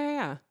saw.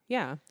 Yeah.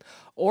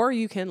 Or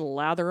you can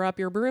lather up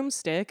your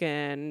broomstick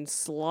and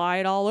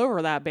slide all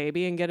over that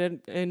baby and get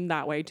it in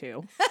that way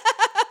too.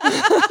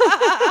 I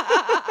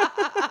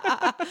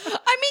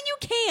mean, you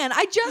can.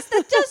 That just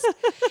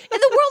in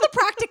the world of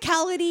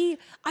practicality,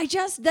 I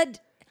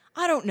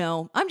don't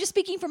know. I'm just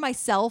speaking for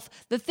myself.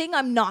 The thing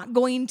I'm not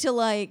going to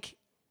like,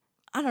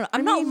 I don't know.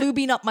 I'm not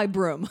lubing up my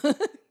broom.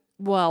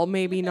 Well,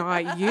 maybe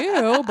not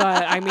you,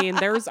 but I mean,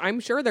 I'm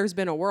sure there's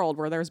been a world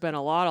where there's been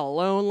a lot of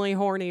lonely,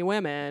 horny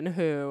women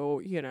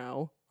who, you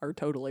know, are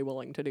totally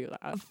willing to do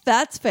that.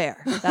 That's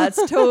fair.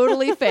 That's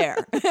totally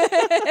fair.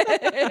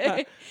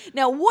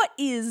 Now, what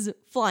is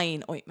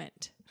flying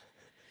ointment?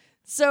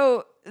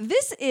 So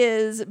this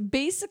is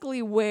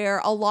basically where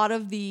a lot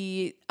of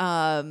the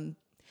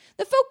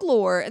the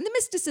folklore and the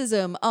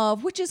mysticism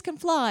of witches can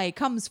fly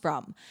comes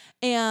from.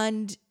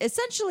 And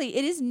essentially,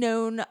 it is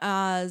known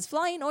as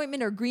flying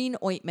ointment or green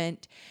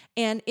ointment,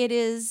 and it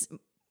is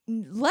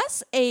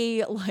less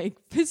a like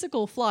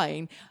physical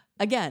flying.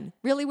 Again,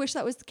 really wish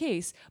that was the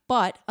case,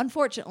 but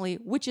unfortunately,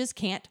 witches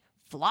can't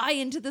fly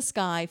into the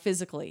sky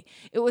physically.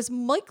 It was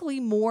likely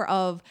more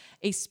of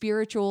a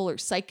spiritual or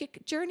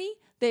psychic journey.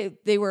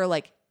 They were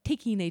like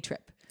taking a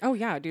trip. Oh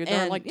yeah, dude.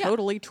 They're like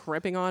totally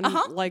tripping on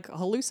like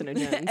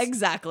hallucinogens.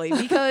 Exactly.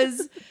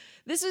 Because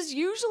this is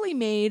usually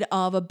made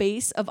of a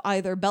base of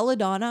either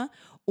belladonna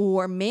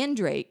or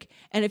mandrake.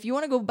 And if you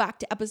want to go back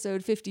to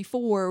episode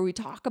 54, where we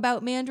talk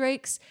about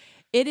mandrakes,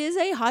 it is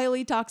a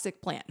highly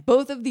toxic plant.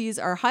 Both of these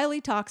are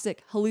highly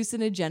toxic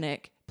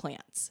hallucinogenic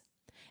plants.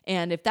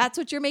 And if that's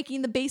what you're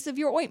making the base of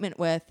your ointment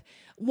with,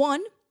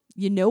 one,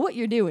 you know what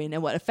you're doing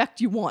and what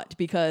effect you want,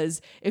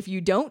 because if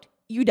you don't,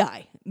 you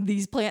die.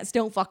 These plants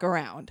don't fuck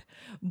around.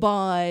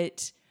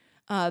 But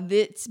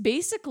it's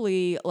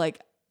basically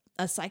like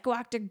a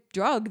psychoactive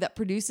drug that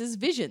produces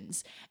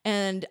visions.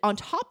 And on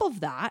top of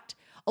that,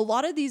 a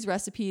lot of these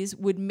recipes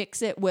would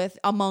mix it with,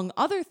 among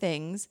other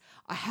things,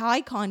 a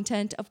high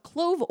content of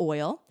clove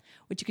oil,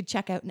 which you could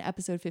check out in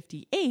episode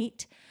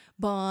 58.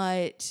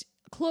 But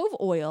clove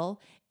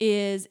oil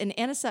is an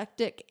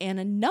antiseptic and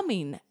a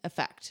numbing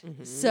effect.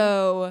 Mm-hmm.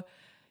 So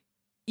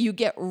you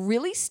get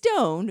really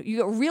stoned, you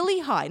get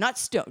really high, not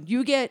stoned,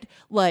 you get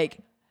like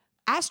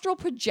astral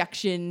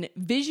projection,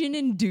 vision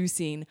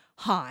inducing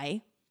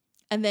high,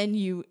 and then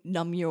you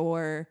numb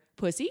your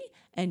pussy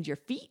and your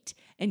feet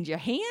and your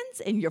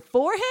hands and your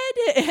forehead,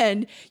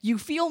 and you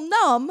feel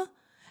numb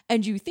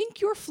and you think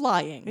you're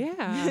flying.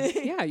 Yeah.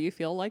 Yeah. You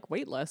feel like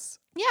weightless.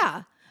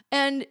 Yeah.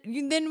 And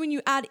then when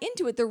you add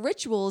into it the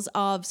rituals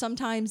of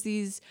sometimes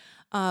these,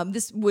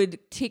 this would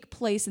take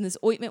place and this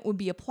ointment would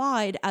be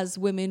applied as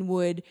women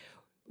would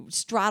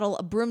straddle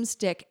a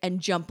broomstick and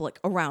jump like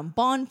around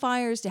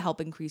bonfires to help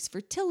increase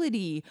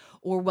fertility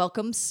or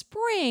welcome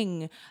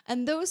spring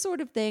and those sort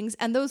of things.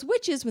 And those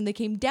witches, when they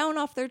came down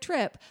off their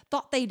trip,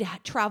 thought they'd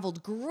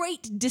traveled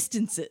great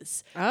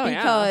distances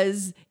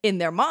because in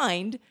their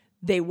mind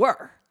they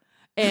were.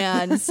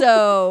 And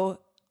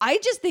so I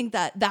just think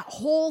that that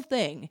whole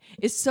thing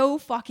is so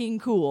fucking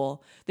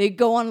cool. They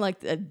go on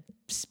like a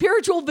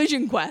spiritual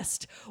vision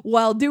quest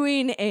while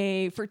doing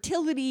a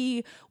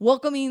fertility,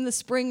 welcoming the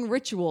spring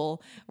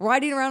ritual,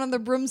 riding around on their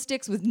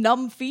broomsticks with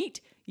numb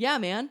feet. Yeah,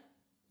 man.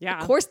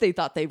 Yeah. Of course they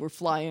thought they were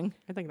flying.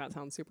 I think that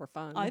sounds super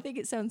fun. I think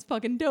it sounds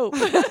fucking dope.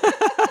 I'm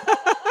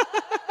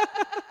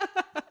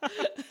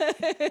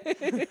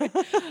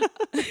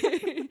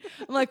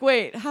like,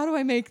 wait, how do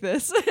I make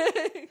this?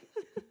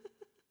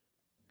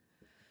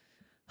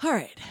 All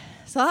right.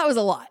 So that was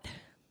a lot.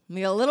 We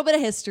got a little bit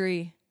of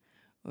history.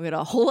 We got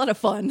a whole lot of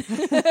fun.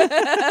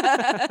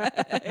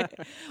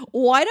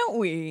 Why don't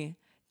we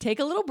take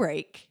a little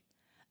break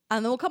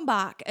and then we'll come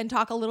back and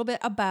talk a little bit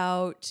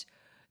about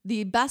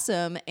the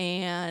besom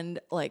and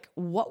like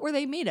what were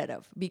they made out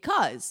of?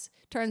 Because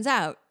turns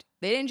out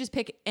they didn't just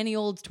pick any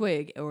old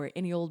twig or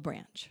any old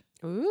branch.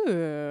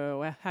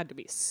 Ooh, it had to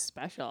be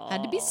special.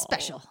 Had to be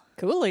special.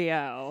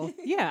 Coolio.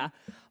 Yeah.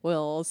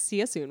 We'll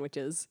see you soon,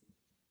 witches.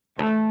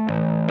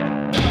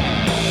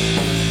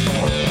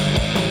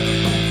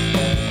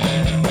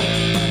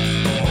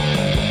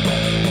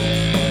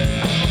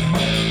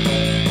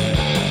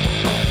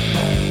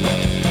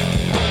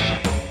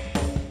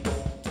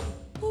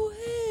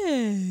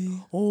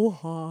 Oh,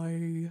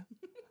 hi.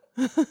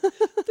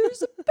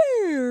 There's a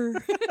bear.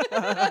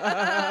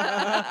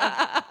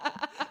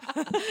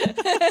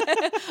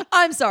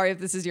 I'm sorry if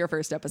this is your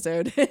first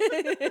episode.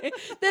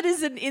 That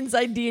is an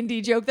inside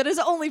D&D joke that is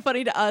only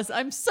funny to us.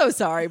 I'm so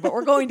sorry, but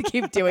we're going to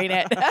keep doing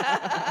it.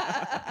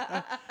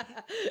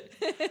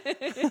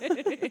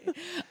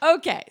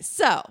 Okay,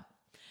 so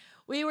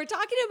we were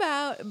talking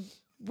about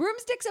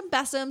broomsticks and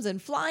besoms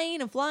and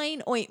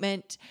flying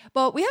ointment,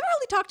 but we haven't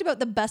really talked about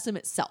the besom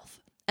itself.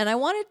 And I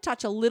want to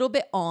touch a little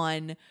bit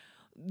on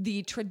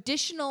the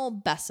traditional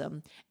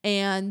besom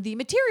and the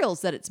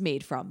materials that it's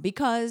made from,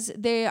 because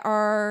they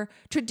are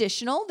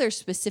traditional, they're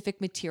specific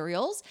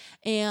materials.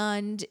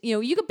 And, you know,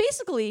 you could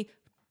basically,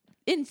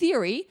 in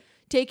theory,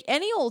 take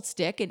any old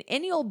stick and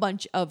any old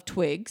bunch of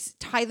twigs,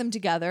 tie them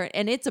together,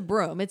 and it's a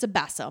broom, it's a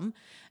besom.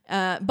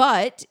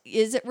 But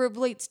as it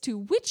relates to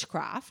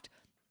witchcraft,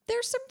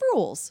 there's some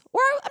rules.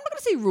 Or I'm not going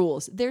to say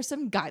rules, there's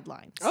some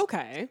guidelines.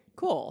 Okay,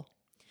 cool.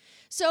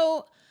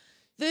 So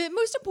the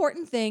most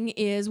important thing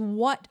is,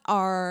 what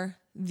are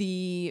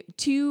the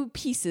two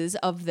pieces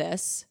of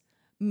this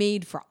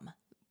made from?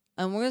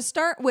 And we're going to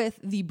start with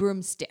the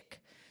broomstick.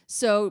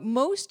 So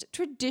most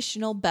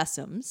traditional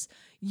besoms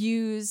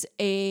use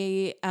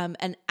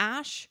an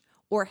ash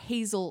or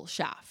hazel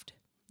shaft.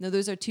 Now,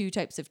 those are two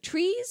types of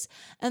trees,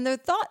 and their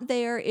thought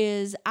there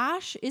is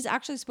ash is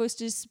actually supposed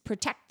to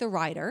protect the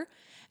rider,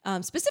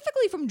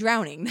 specifically from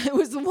drowning. It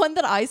was the one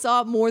that I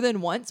saw more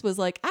than once, was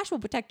like, ash will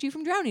protect you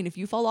from drowning if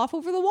you fall off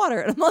over the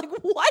water. And I'm like,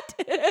 what?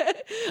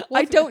 Well,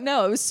 I don't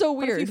know. It was so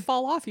weird. If you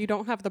fall off, you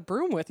don't have the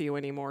broom with you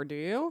anymore, do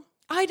you?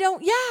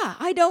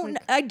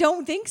 I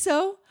don't think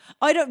so.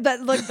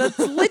 That's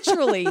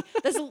literally,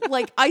 that's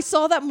like, I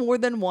saw that more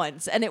than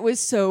once and it was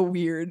so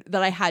weird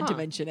that I had to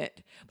mention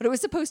it. But it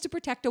was supposed to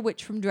protect a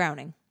witch from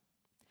drowning.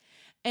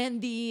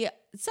 And the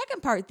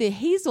second part, the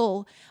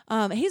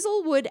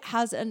hazelwood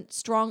has a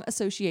strong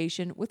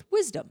association with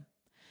wisdom.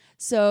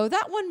 So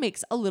that one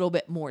makes a little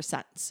bit more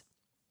sense.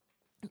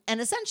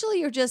 And essentially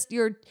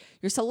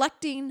you're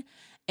selecting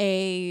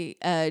a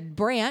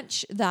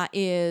branch that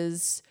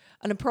is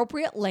an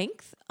appropriate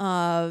length,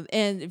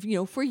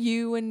 and for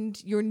you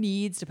and your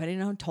needs,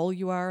 depending on how tall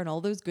you are and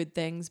all those good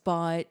things.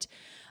 But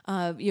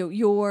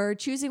you're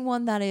choosing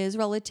one that is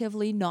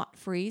relatively knot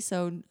free,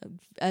 so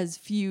as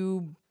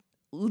few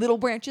little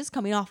branches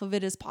coming off of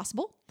it as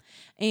possible,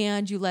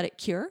 and you let it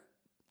cure,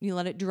 you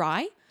let it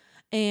dry.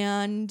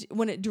 And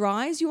when it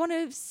dries, you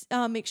want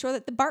to make sure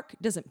that the bark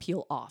doesn't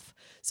peel off.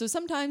 So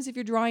sometimes if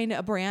you're drying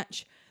a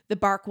branch, the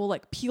bark will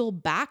like peel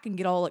back and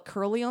get all like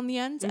curly on the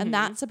ends. And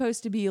that's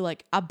supposed to be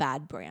like a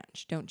bad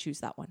branch. Don't choose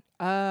that one.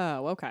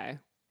 Oh, okay.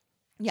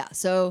 Yeah.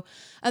 So,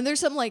 and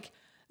there's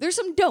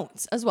some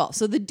don'ts as well.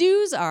 So the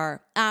do's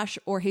are ash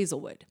or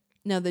hazelwood.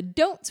 Now the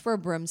don'ts for a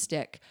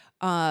broomstick,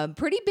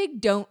 pretty big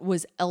don't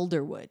was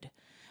elderwood.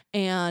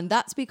 And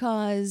that's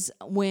because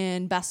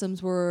when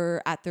Besoms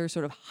were at their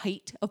sort of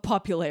height of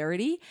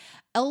popularity,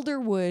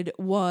 elderwood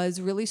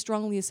was really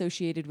strongly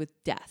associated with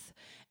death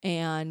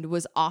and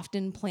was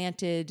often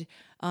planted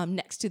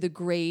next to the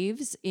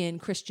graves in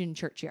Christian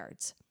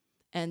churchyards.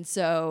 And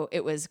so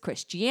it was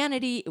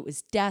Christianity, it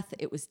was death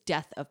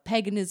of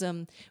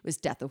paganism, it was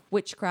death of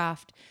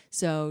witchcraft.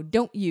 So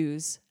don't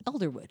use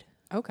elderwood.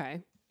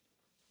 Okay.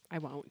 I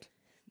won't.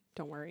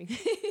 Don't worry.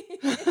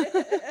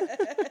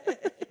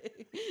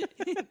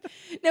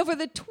 Now for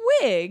the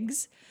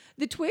twigs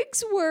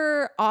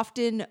were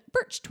often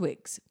birch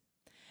twigs.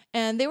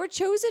 And they were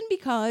chosen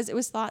because it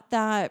was thought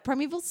that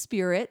primeval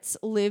spirits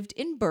lived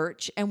in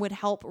birch and would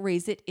help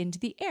raise it into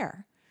the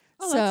air.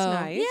 Oh,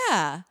 that's nice.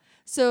 Yeah.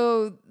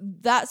 So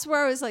that's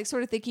where I was like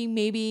sort of thinking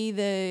maybe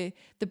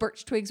the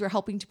birch twigs were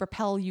helping to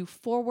propel you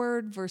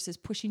forward versus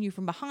pushing you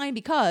from behind,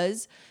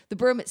 because the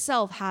broom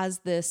itself has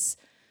this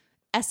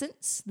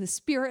essence, the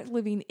spirit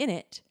living in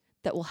it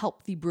that will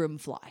help the broom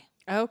fly.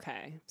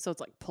 Okay. So it's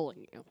like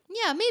pulling you.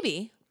 Yeah,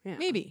 maybe. Yeah.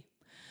 Maybe.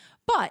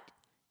 But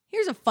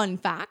here's a fun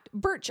fact.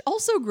 Birch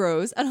also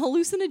grows an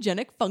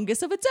hallucinogenic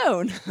fungus of its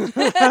own.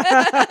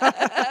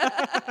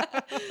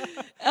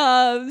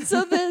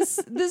 So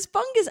this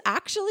fungus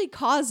actually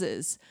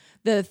causes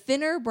the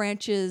thinner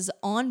branches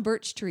on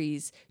birch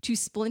trees to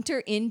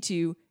splinter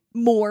into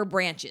more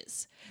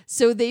branches.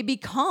 So they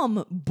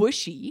become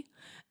bushy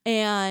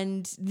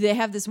and they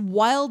have this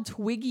wild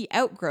twiggy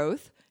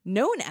outgrowth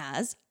known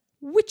as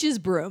witch's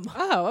broom.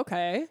 Oh,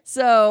 okay.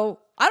 So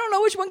I don't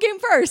know which one came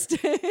first.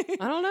 I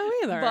don't know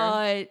either.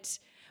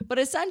 But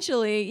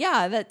essentially,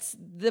 yeah, that's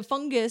the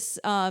fungus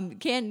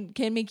can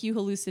make you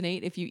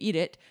hallucinate if you eat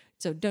it.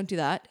 So don't do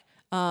that.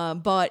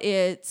 But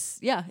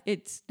it's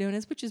known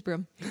as witch's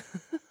broom.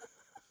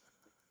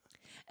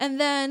 And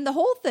then the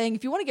whole thing,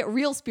 if you want to get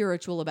real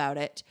spiritual about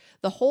it,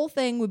 the whole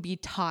thing would be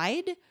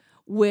tied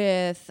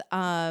with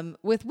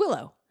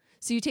willow.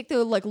 So you take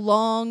the like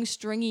long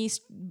stringy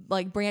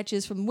like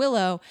branches from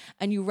willow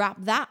and you wrap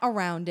that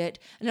around it.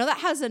 And now that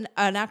has an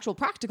actual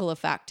practical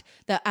effect,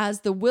 that as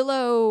the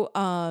willow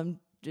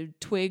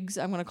twigs,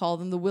 I'm going to call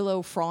them the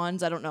willow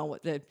fronds, I don't know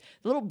what the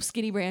little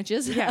skinny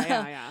branches.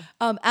 Yeah.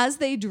 As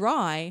they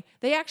dry,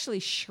 they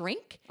actually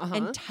shrink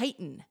and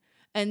tighten.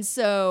 And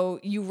so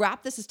you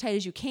wrap this as tight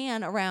as you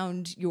can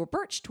around your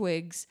birch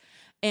twigs.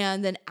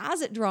 And then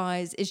as it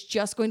dries, it's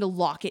just going to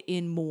lock it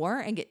in more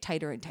and get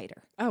tighter and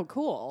tighter. Oh,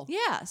 cool.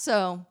 Yeah.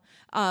 So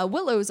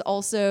willow's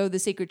also the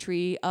sacred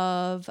tree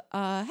of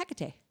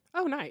Hecate.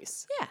 Oh,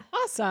 nice. Yeah.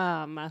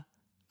 Awesome.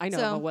 I know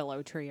of a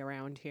willow tree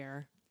around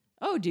here.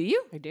 Oh, do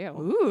you? I do.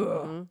 Ooh.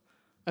 Mm-hmm.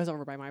 I was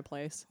over by my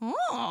place.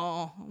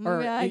 Oh.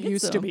 Or it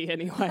used to be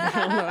anyway. I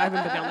don't know. I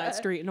haven't been down that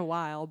street in a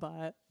while,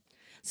 but...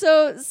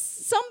 So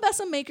some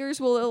besom makers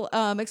will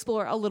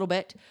explore a little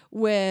bit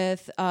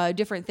with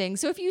different things.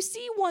 So if you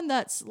see one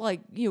that's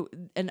like,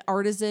 an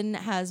artisan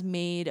has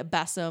made a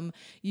besom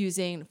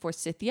using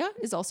forsythia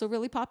is also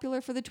really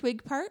popular for the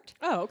twig part.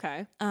 Oh,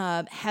 okay.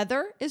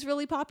 Heather is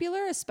really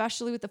popular,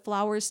 especially with the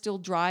flowers still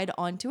dried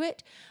onto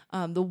it.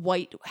 The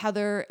white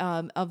heather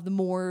of the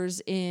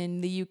moors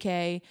in the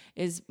UK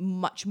is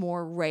much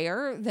more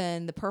rare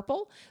than the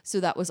purple. So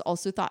that was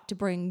also thought to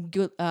bring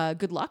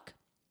good luck.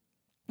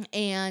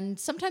 And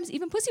sometimes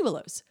even pussy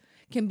willows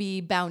can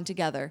be bound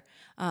together,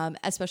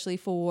 especially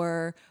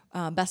for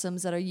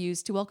besoms that are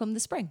used to welcome the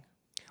spring.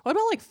 What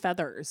about like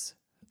feathers?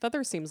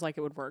 Feathers seems like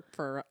it would work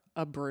for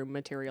a broom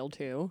material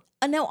too.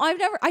 No,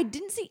 I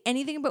didn't see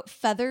anything about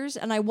feathers,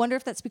 and I wonder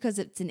if that's because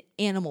it's an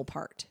animal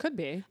part. Could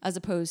be. As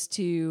opposed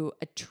to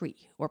a tree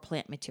or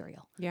plant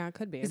material. Yeah, it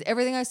could be. Because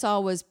everything I saw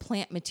was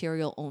plant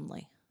material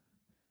only.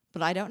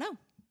 But I don't know.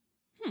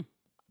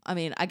 I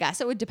mean, I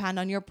guess it would depend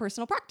on your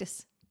personal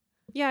practice.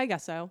 Yeah, I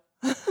guess so.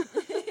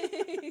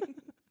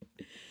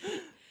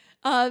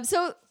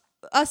 So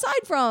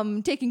aside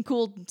from taking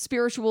cool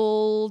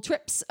spiritual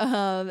trips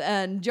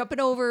and jumping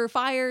over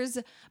fires,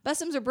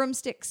 besoms or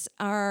broomsticks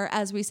are,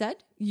 as we said,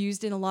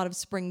 used in a lot of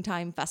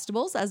springtime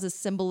festivals as a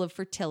symbol of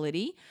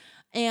fertility.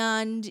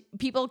 And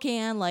people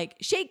can like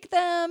shake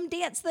them,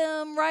 dance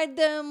them, ride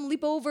them,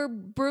 leap over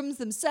brooms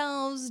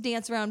themselves,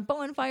 dance around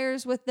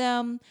bonfires with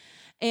them.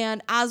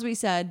 And as we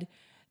said,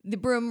 the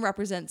broom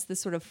represents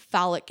this sort of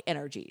phallic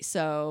energy.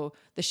 So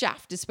the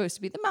shaft is supposed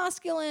to be the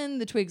masculine,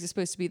 the twigs are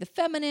supposed to be the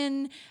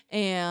feminine,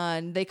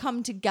 and they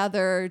come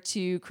together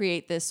to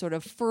create this sort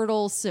of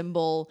fertile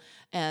symbol.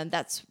 And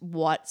that's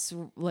what's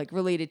like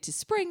related to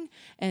spring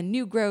and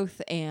new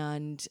growth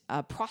and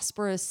a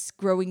prosperous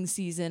growing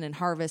season and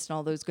harvest and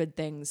all those good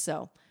things.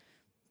 So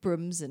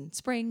brooms and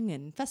spring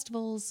and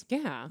festivals.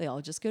 Yeah. They all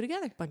just go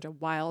together. Bunch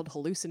of wild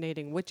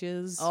hallucinating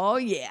witches Oh,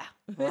 yeah.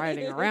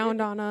 riding around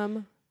on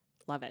them.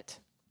 Love it.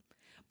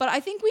 But I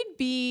think we'd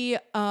be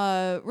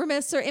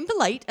remiss or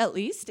impolite, at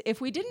least, if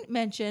we didn't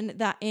mention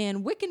that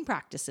in Wiccan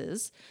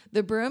practices,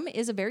 the broom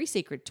is a very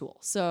sacred tool.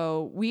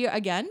 So we,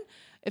 again,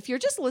 if you're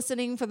just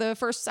listening for the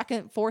first,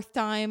 second, fourth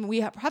time,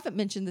 we haven't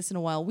mentioned this in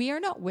a while. We are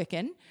not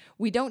Wiccan.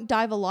 We don't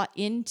dive a lot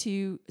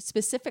into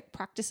specific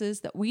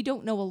practices that we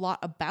don't know a lot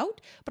about.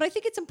 But I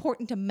think it's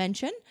important to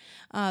mention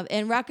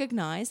and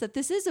recognize that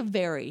this is a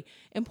very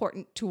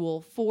important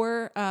tool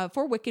for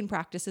Wiccan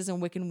practices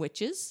and Wiccan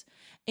witches.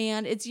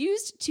 And it's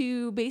used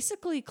to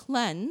basically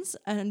cleanse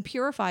and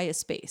purify a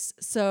space.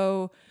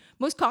 So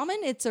most common,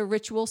 it's a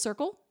ritual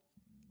circle.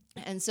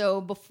 And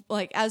so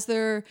like as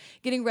they're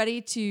getting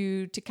ready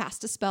to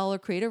cast a spell or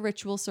create a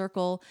ritual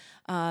circle,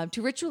 to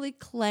ritually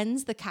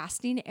cleanse the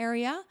casting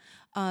area,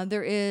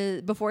 there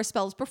is, before a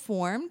spell is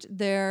performed,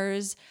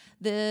 there's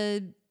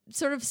the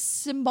sort of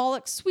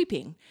symbolic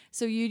sweeping.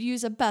 So you'd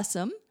use a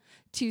besom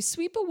to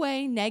sweep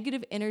away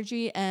negative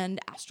energy and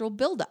astral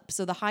buildup.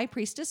 So the high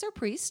priestess or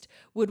priest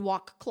would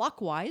walk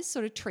clockwise,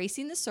 sort of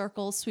tracing the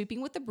circle,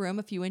 sweeping with the broom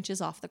a few inches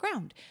off the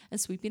ground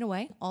and sweeping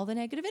away all the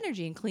negative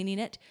energy and cleaning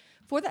it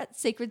for that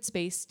sacred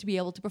space to be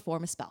able to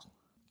perform a spell.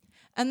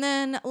 And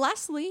then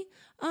lastly,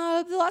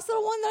 the last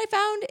little one that I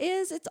found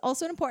is it's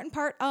also an important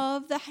part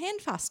of the hand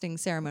fasting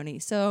ceremony.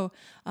 So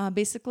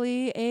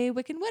basically a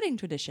Wiccan wedding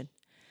tradition.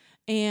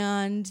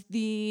 And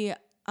the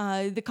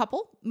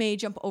couple may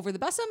jump over the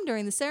besom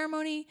during the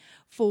ceremony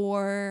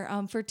for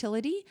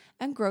fertility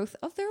and growth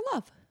of their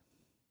love.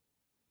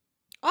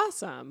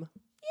 Awesome.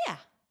 Yeah.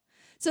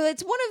 So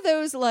it's one of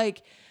those,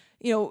 like,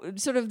 you know,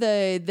 sort of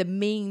the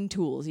main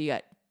tools. You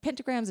got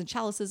pentagrams and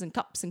chalices and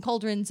cups and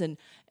cauldrons, and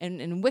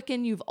in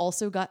Wiccan, you've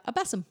also got a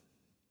besom,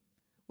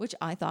 which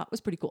I thought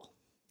was pretty cool.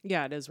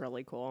 Yeah, it is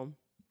really cool.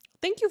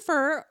 Thank you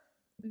for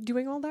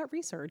doing all that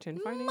research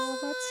and finding all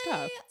that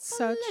stuff.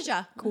 Such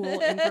cool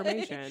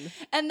information.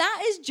 And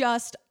that is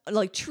just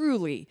like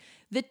truly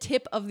the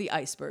tip of the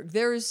iceberg.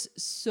 There's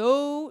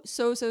so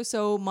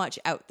much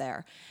out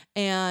there.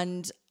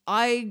 And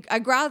I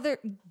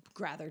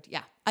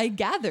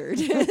gathered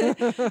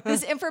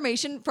this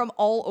information from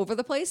all over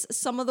the place.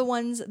 Some of the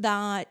ones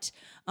that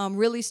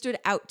really stood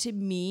out to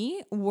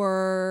me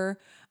were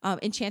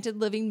Enchanted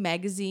Living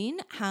magazine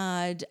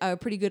had a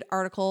pretty good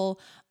article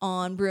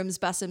on brooms,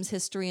 besoms,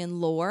 history, and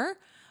lore.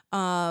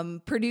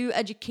 Purdue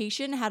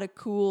Education had a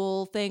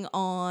cool thing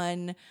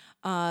on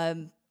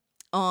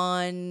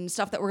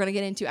stuff that we're going to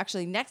get into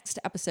actually next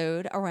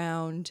episode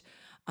around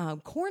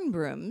corn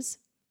brooms.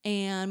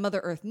 And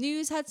Mother Earth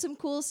News had some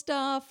cool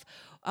stuff.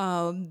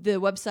 The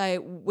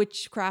website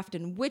Witchcraft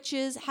and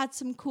Witches had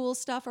some cool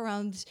stuff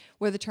around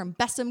where the term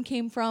besom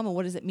came from and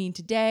what does it mean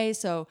today.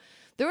 So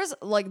there's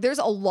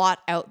a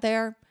lot out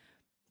there.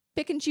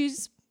 Pick and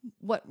choose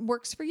what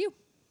works for you.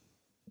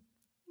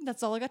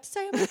 That's all I got to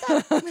say about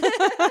that.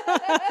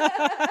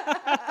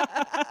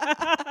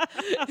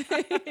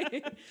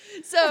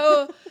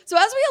 So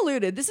as we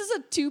alluded, this is a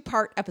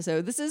 2-part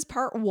episode. This is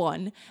part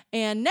 1.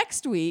 And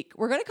next week,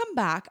 we're going to come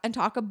back and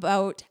talk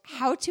about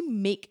how to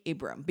make a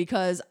broom.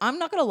 Because I'm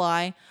not going to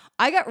lie,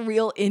 I got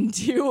reeled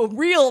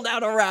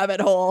down a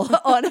rabbit hole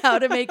on how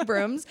to make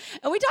brooms.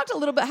 And we talked a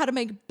little bit how to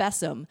make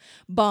besom.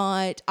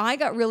 But I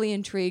got really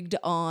intrigued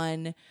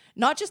on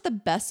not just the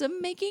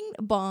besom making,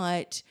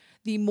 but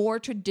the more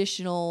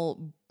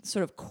traditional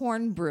sort of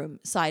corn broom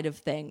side of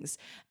things.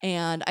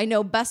 And I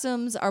know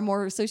besoms are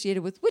more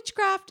associated with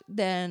witchcraft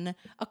than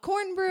a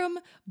corn broom,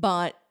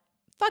 but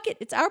fuck it,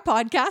 it's our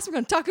podcast. We're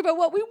going to talk about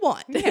what we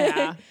want.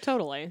 Yeah,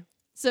 totally.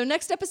 So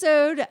next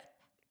episode,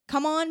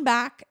 come on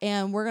back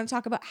and we're going to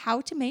talk about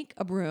how to make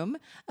a broom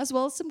as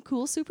well as some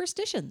cool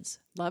superstitions.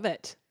 Love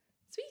it.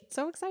 Sweet.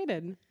 So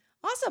excited.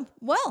 Awesome.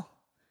 Well,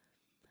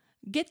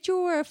 get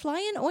your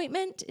fly-in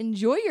ointment,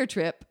 enjoy your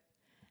trip,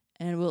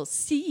 and we'll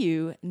see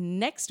you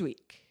next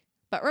week.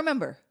 But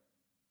remember,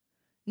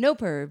 no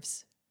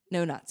pervs,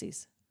 no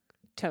Nazis.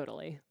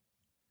 Totally.